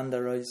Ramananda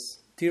Raya's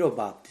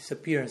Tirobhava,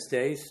 disappearance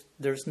days.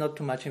 There's not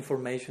too much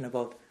information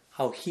about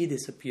how he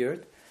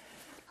disappeared.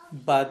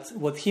 But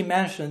what he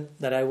mentioned,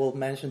 that I will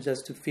mention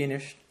just to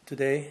finish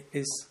today,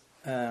 is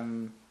at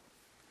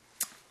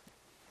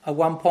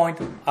one point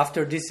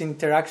after this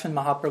interaction,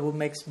 Mahaprabhu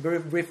makes very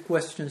brief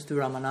questions to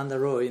Ramananda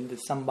Roy in the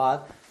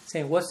Sambad,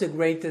 saying, what's the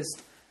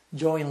greatest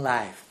joy in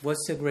life? Who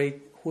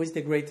is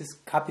the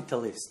greatest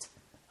capitalist?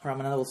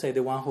 Ramananda will say,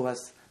 the one who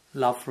has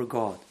love for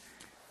God.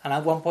 And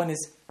at one point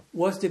is,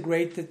 what's the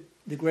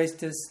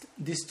greatest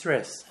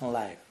distress in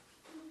life?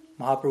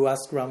 Mahaprabhu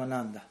asked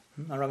Ramananda.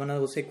 And Ramananda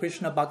will say,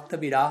 Krishna bhakta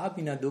viraha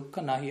bina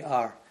dukkha nahi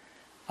ar.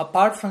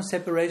 Apart from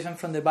separation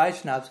from the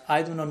Vaishnavas,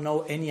 I do not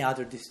know any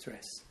other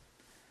distress.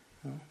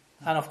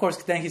 And of course,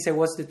 then he said,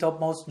 what's the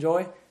topmost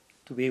joy?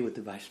 To be with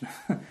the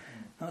Vaishnava.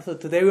 So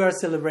today we are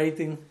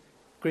celebrating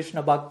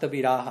Krishna Bhakta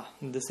Viraha,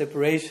 the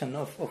separation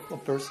of a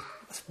person,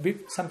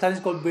 sometimes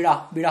called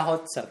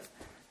Virahotsava,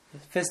 the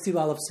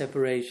festival of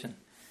separation.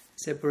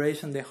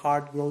 Separation, the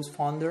heart grows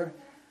fonder,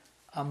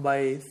 and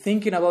by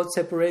thinking about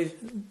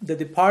separation, the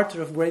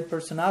departure of great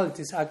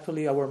personalities,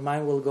 actually our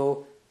mind will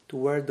go to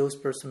where those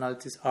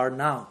personalities are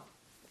now.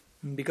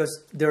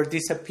 Because their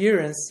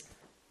disappearance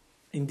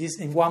in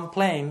one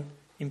plane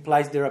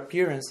implies their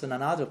appearance on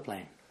another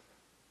plane.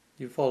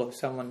 You follow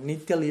someone,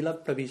 Nitya Lila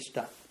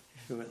Pravishta,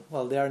 if you will.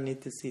 Well, they are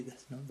Nitya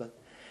Siddhas, no? But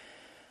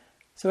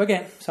so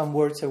again, some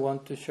words I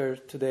want to share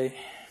today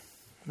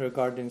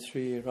regarding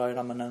Sri Raya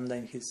Ramananda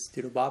and his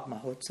Tirobhava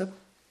Mahotsava.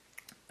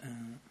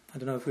 I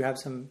don't know if we have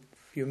some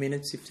few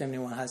minutes, if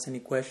anyone has any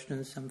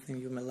questions, something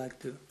you may like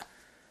to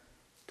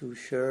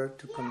share,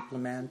 to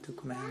compliment, to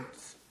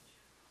comment.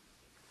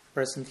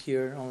 Present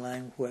here,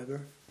 online,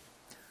 whoever.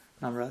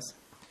 Namras.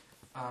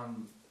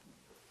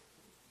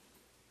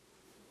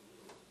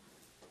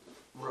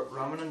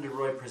 Ramananda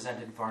Roy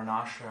presented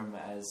Varnashram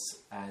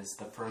as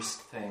the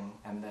first thing,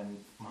 and then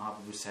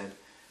Mahaprabhu said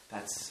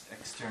that's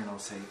external,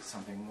 say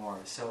something more.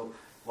 So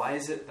why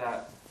is it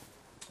that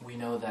we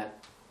know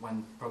that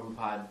when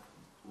Prabhupada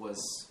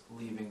was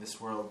leaving this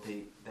world,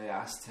 they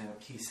asked him,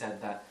 he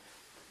said that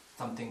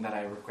something that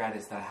I regret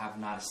is that I have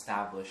not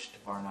established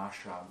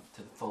Varnashram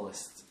to the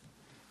fullest.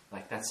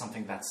 Like that's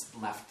something that's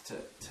left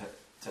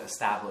to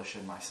establish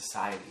in my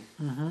society.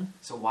 Mm-hmm.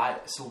 So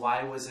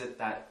why was it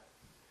that?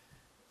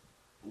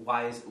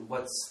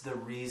 What's the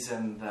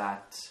reason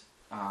that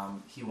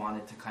he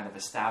wanted to kind of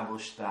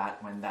establish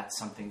that when that's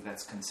something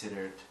that's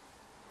considered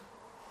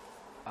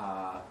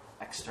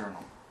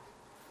external,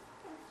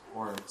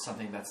 or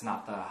something that's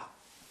not the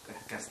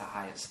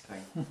highest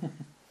thing?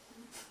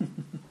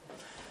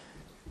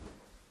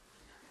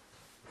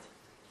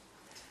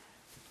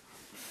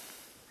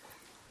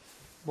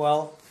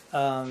 Well,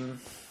 the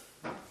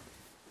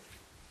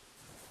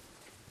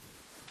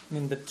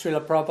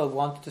Srila Prabhupada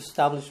wanted to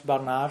establish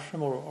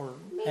Varnashram or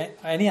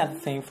any other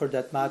thing for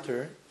that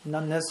matter.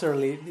 Not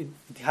necessarily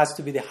it has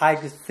to be the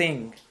highest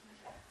thing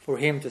for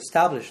him to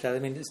establish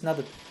that. It's not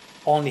that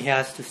only he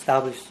has to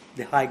establish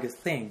the highest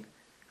thing.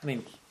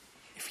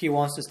 If he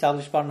wants to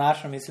establish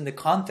Varnashram, it's in the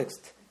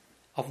context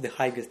of the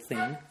highest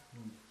thing.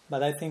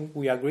 But I think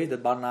we agree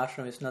that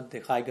Varnashram is not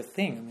the highest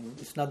thing.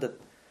 It's not that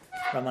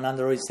Ramananda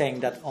Roy is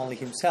saying that only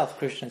himself.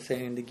 Krishna is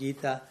saying in the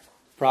Gita,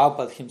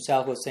 Prabhupada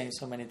himself was saying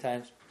so many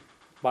times,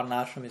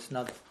 Varnashram is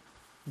not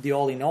the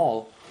all in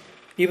all,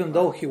 even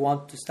though he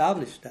wanted to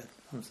establish that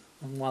on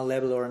one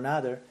level or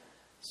another.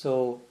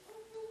 So,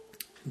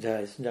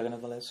 Jai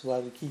Jagannath Baladev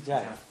Subhadra Ki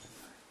Jai.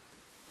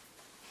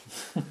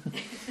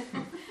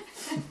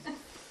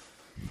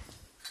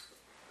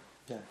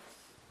 Jai.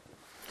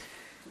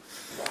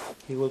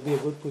 He will be a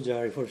good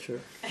pujari for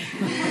sure.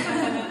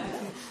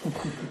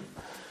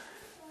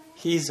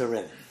 He is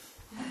already.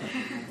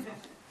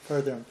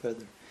 Further and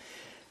further.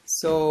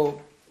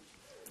 So,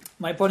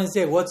 my point is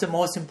what's the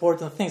most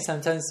important thing?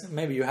 Sometimes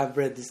maybe you have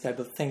read this type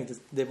of thing,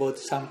 about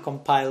some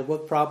compile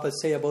what Prabhupada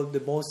say about the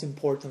most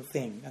important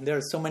thing. And there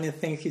are so many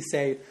things he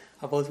say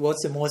about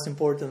what's the most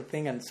important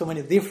thing, and so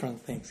many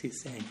different things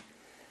he's saying.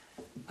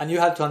 And you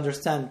have to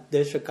understand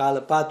Desha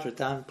Kala Patra,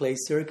 time,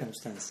 place,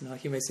 circumstance.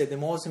 He may say the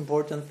most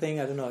important thing,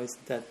 is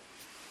that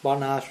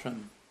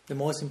Varnashram. The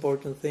most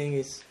important thing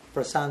is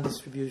prasad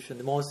distribution.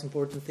 The most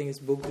important thing is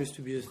book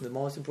distribution. The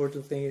most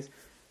important thing is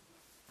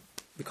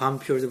become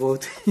pure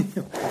devotee.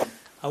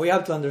 And we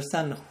have to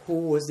understand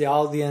who was the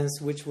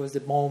audience, which was the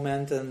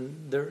moment,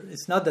 and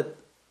it's not that.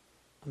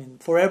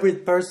 For every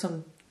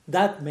person,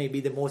 that may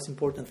be the most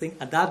important thing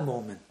at that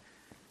moment.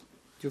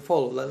 Do you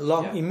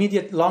follow?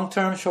 Immediate, long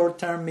term, short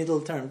term, middle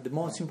term. The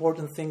most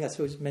important thing, as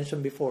was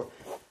mentioned before,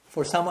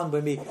 for someone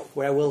will be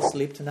where I will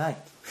sleep tonight.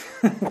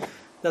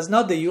 That's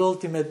not the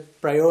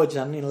ultimate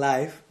prayojan in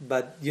life,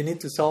 but you need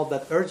to solve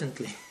that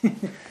urgently.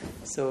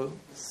 So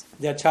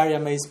the Acharya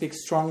may speak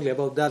strongly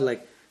about that,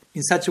 like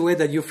in such a way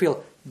that you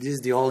feel this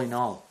is the all in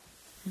all.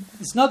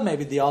 It's not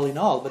maybe the all in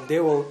all, but they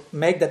will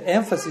make that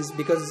emphasis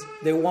because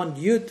they want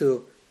you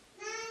to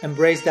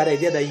embrace that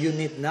idea that you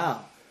need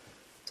now.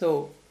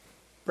 So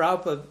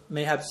Prabhupada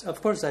may have, of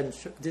course, I'm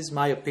sure, this is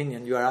my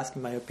opinion. You are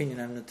asking my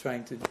opinion. I'm not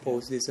trying to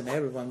impose this on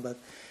everyone, but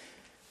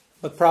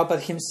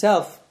Prabhupada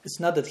himself, it's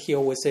not that he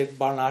always said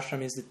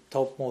Varnashram is the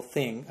topmost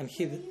thing, and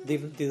he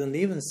didn't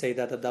even say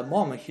that at that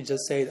moment. He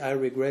just said, I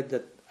regret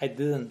that I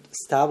didn't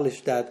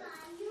establish that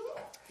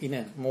in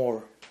a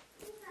more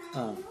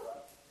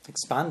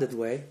expanded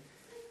way.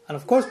 And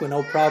of course we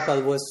know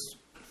Prabhupada was...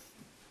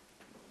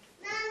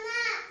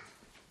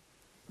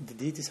 The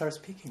deities are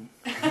speaking.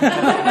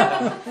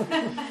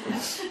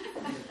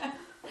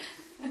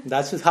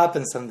 That should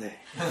happen someday.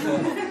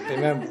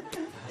 Remember,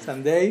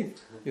 someday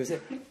you say,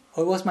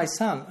 oh, it was my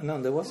son.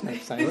 No, there was no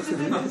son. It was the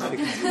deity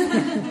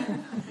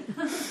speaking.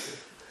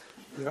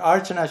 Your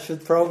archana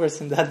should progress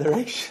in that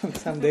direction.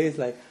 Someday it's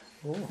like,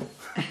 oh,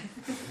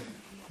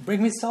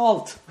 bring me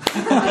salt.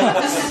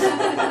 Yeah,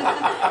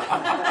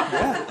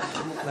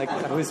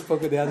 like we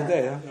spoke the other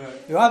day.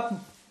 Huh?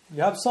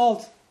 You have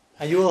salt.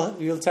 And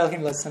you'll tell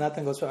him like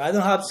Sanatana Goswami, I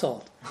don't have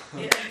salt.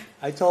 Yeah.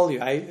 I told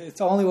you, it's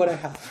only what I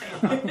have.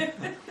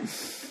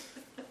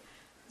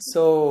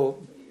 So,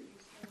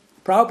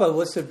 Prabhupada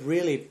was a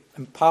really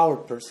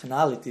empowered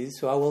personality,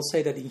 so I will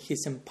say that in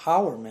his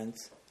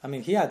empowerment, I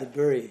mean, he had a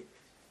very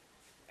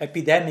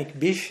epidemic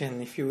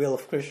vision, if you will,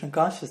 of Krishna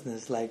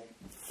consciousness, like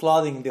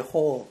flooding the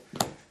whole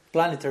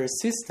planetary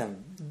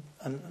system,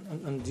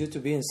 and due to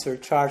being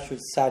surcharged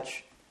with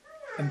such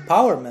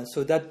empowerment.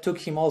 So that took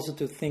him also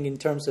to think in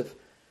terms of,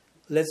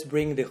 let's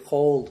bring the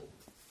whole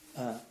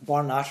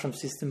Varna ashram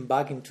system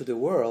back into the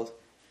world,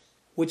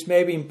 which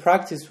maybe in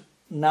practice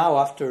now,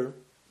 after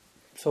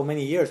so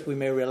many years, we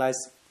may realize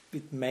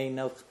it may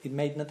not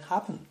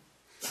happen.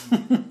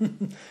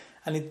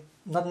 And it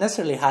not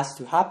necessarily has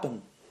to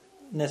happen,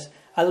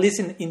 at least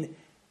in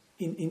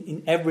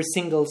every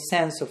single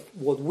sense of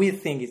what we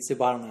think it's a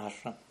Varna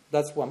ashram.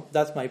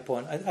 That's my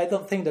point. I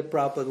don't think that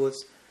Prabhupada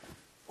was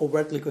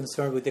overtly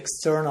concerned with the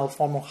external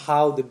form of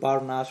how the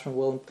Varna ashram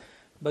will,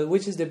 but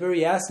which is the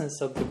very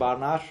essence of the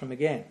Varna ashram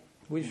again.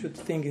 We should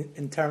think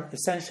in terms,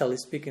 essentially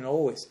speaking,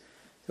 always.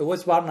 So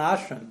what's Varna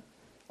ashram?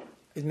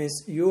 It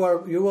means you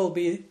will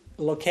be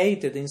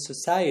located in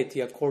society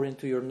according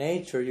to your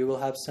nature. You will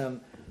have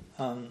some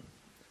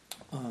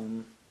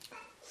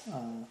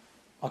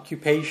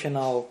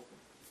occupational,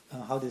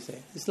 how do you say?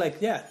 It's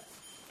like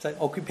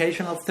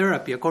occupational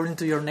therapy. According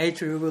to your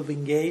nature, you will be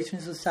engaged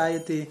in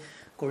society.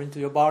 According to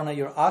your Varna,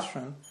 your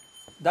ashram.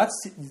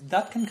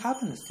 That can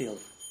happen still.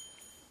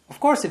 Of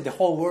course, if the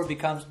whole world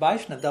becomes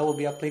Vaishnava, that will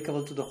be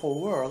applicable to the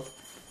whole world.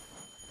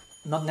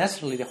 Not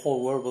necessarily the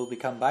whole world will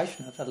become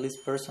Vaishnava. At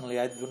least personally,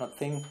 I do not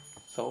think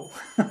so.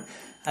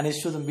 And it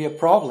shouldn't be a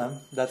problem.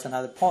 That's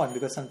another point,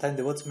 because sometimes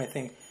the devotees may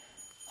think,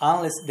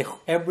 unless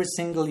every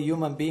single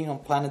human being on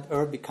planet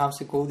Earth becomes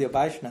a Gaudiya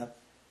Vaishnava,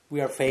 we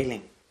are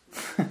failing.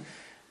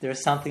 There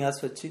is something else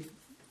to achieve.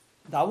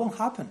 That won't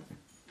happen.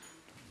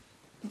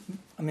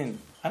 I mean,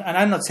 and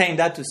I'm not saying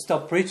that to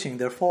stop preaching,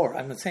 therefore,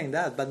 I'm not saying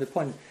that, but the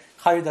point,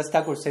 Haridas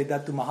Thakur said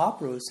that to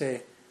Mahaprabhu,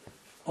 say,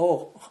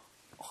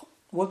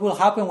 what will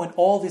happen when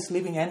all these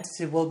living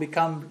entities will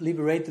become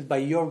liberated by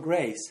your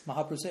grace?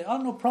 Mahaprabhu said,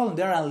 no problem,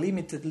 there are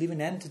unlimited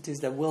living entities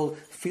that will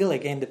fill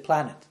again the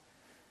planet.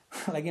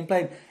 Like in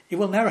plain, it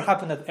will never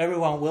happen that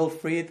everyone will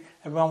free it,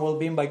 everyone will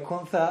be in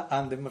Vaikuntha,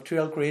 and the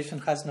material creation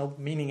has no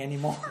meaning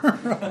anymore.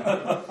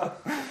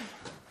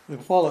 You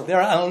follow. There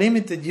are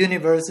unlimited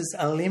universes,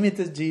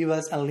 unlimited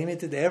jivas,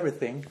 unlimited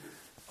everything.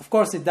 Of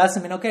course, it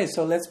doesn't mean, okay,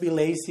 so let's be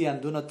lazy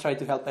and do not try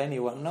to help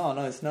anyone. No,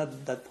 it's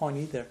not that point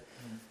either.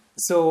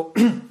 So,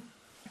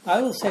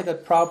 I will say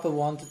that Prabhupada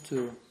wanted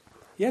to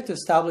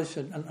establish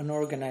an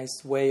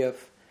organized way of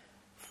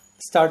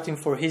starting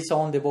for his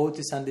own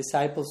devotees and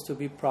disciples to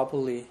be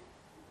properly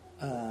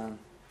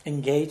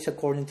engaged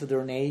according to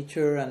their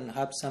nature and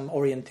have some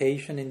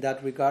orientation in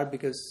that regard,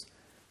 because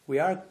we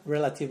are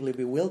relatively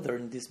bewildered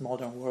in this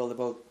modern world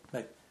about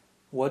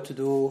what to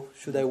do.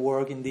 Should I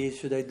work in this?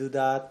 Should I do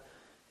that?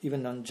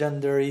 Even on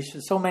gender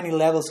issues, so many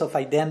levels of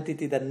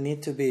identity that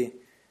need to be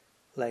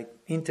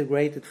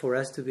integrated for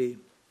us to be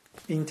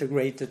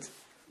integrated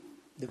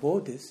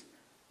devotees.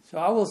 So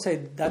I will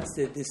say that's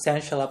the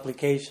essential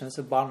applications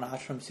of Varna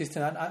ashram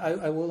system. And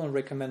I wouldn't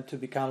recommend to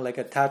become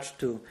attached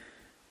to,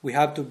 we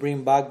have to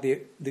bring back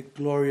the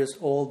glorious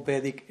old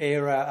Vedic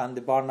era and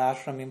the Varna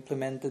ashram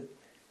implemented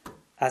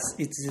as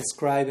it's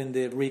described in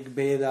the Rig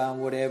Veda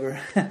and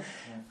whatever. Yeah.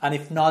 And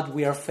if not,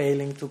 we are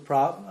failing to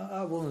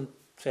I wouldn't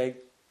take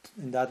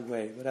in that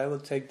way, but I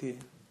will take the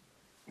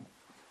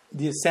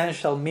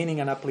essential meaning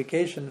and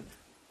application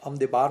of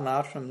the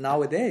Varna ashram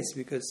nowadays,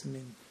 because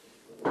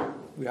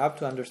we have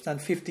to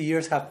understand 50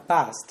 years have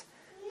passed,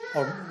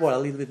 or a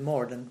little bit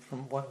more than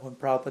from when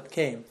Prabhupada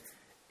came.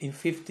 In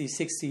 50,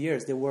 60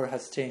 years, the world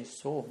has changed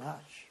so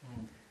much.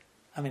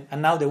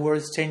 And now the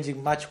world is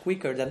changing much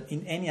quicker than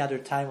in any other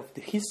time of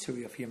the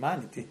history of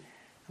humanity.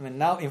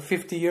 Now in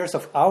 50 years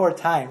of our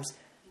times,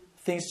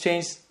 things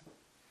change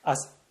as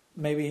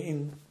maybe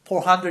in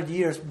 400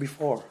 years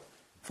before.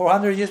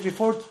 400 years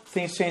before,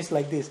 things changed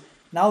like this.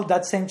 Now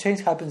that same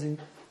change happens in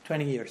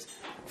 20 years.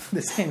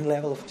 The same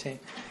level of change.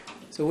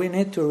 So we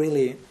need to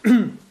really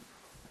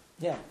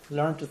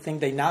learn to think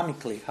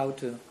dynamically, how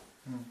to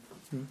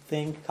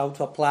think, how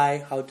to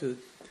apply,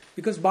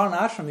 because Varna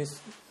ashram is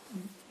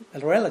a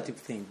relative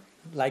thing,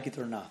 like it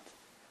or not.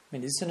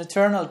 It's an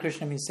eternal.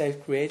 Krishna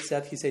himself creates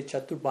that. He says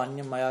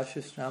Chaturbanya Maya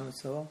Shishram and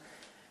so on.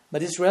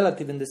 But it's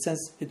relative in the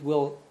sense it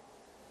will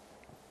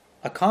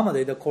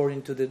accommodate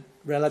according to the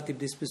relative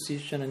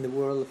disposition in the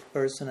world of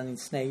person and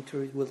its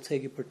nature. It will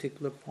take a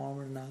particular form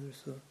or another.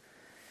 So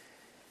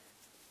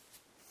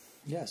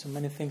so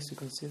many things to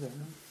consider.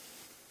 No?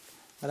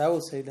 But I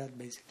will say that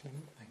basically.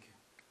 Thank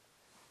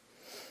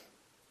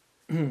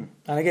you.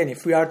 And again,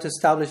 if we are to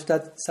establish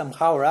that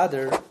somehow or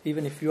other,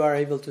 even if you are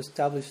able to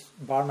establish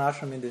Varna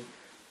ashram in the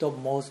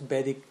topmost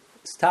Vedic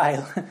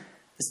style,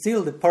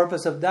 still the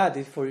purpose of that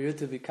is for you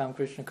to become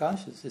Krishna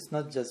conscious. It's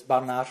not just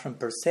Varna ashram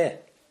per se.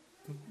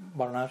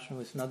 Varna ashram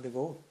is not the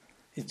goal.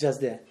 It's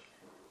just the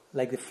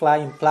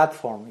flying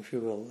platform, if you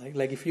will.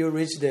 Like if you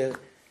reach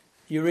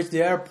you reach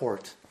the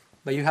airport,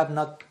 but you have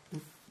not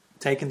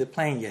taken the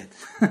plane yet.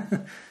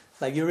 It's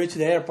like you reach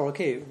the airport,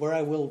 okay, where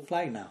I will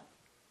fly now?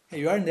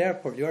 Hey, you are in the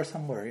airport, you are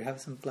somewhere, you have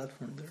some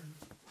platform there.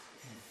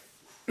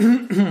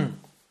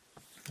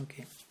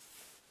 Okay.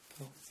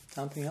 So,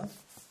 something else?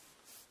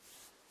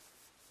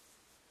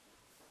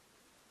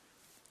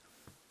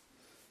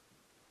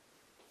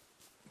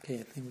 Okay,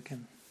 I think we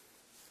can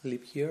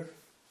leave here.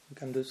 We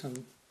can do some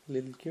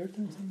little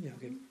kirtan. Yeah,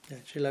 okay. Yeah.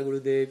 Srila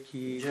Gurudev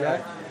ki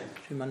jai,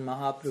 Sriman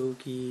Mahaprabhu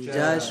ki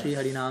jai, Sri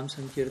Harinam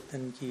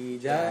Sankirtan ki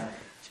jai,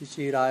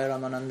 Shri Raya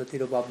Ramananda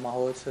Tirobhava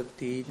Mahotsava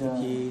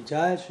ki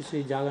jai,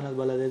 Shri Jagannath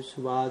Baladev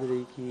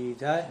Subhadri ki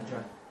jai,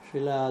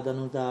 Srila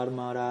Dhanudhar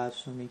Maharaj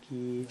Swami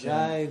ki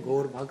jai,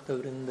 Gaur Bhakta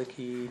Vrinda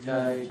ki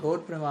jai, Gaur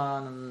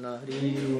Premananda Hari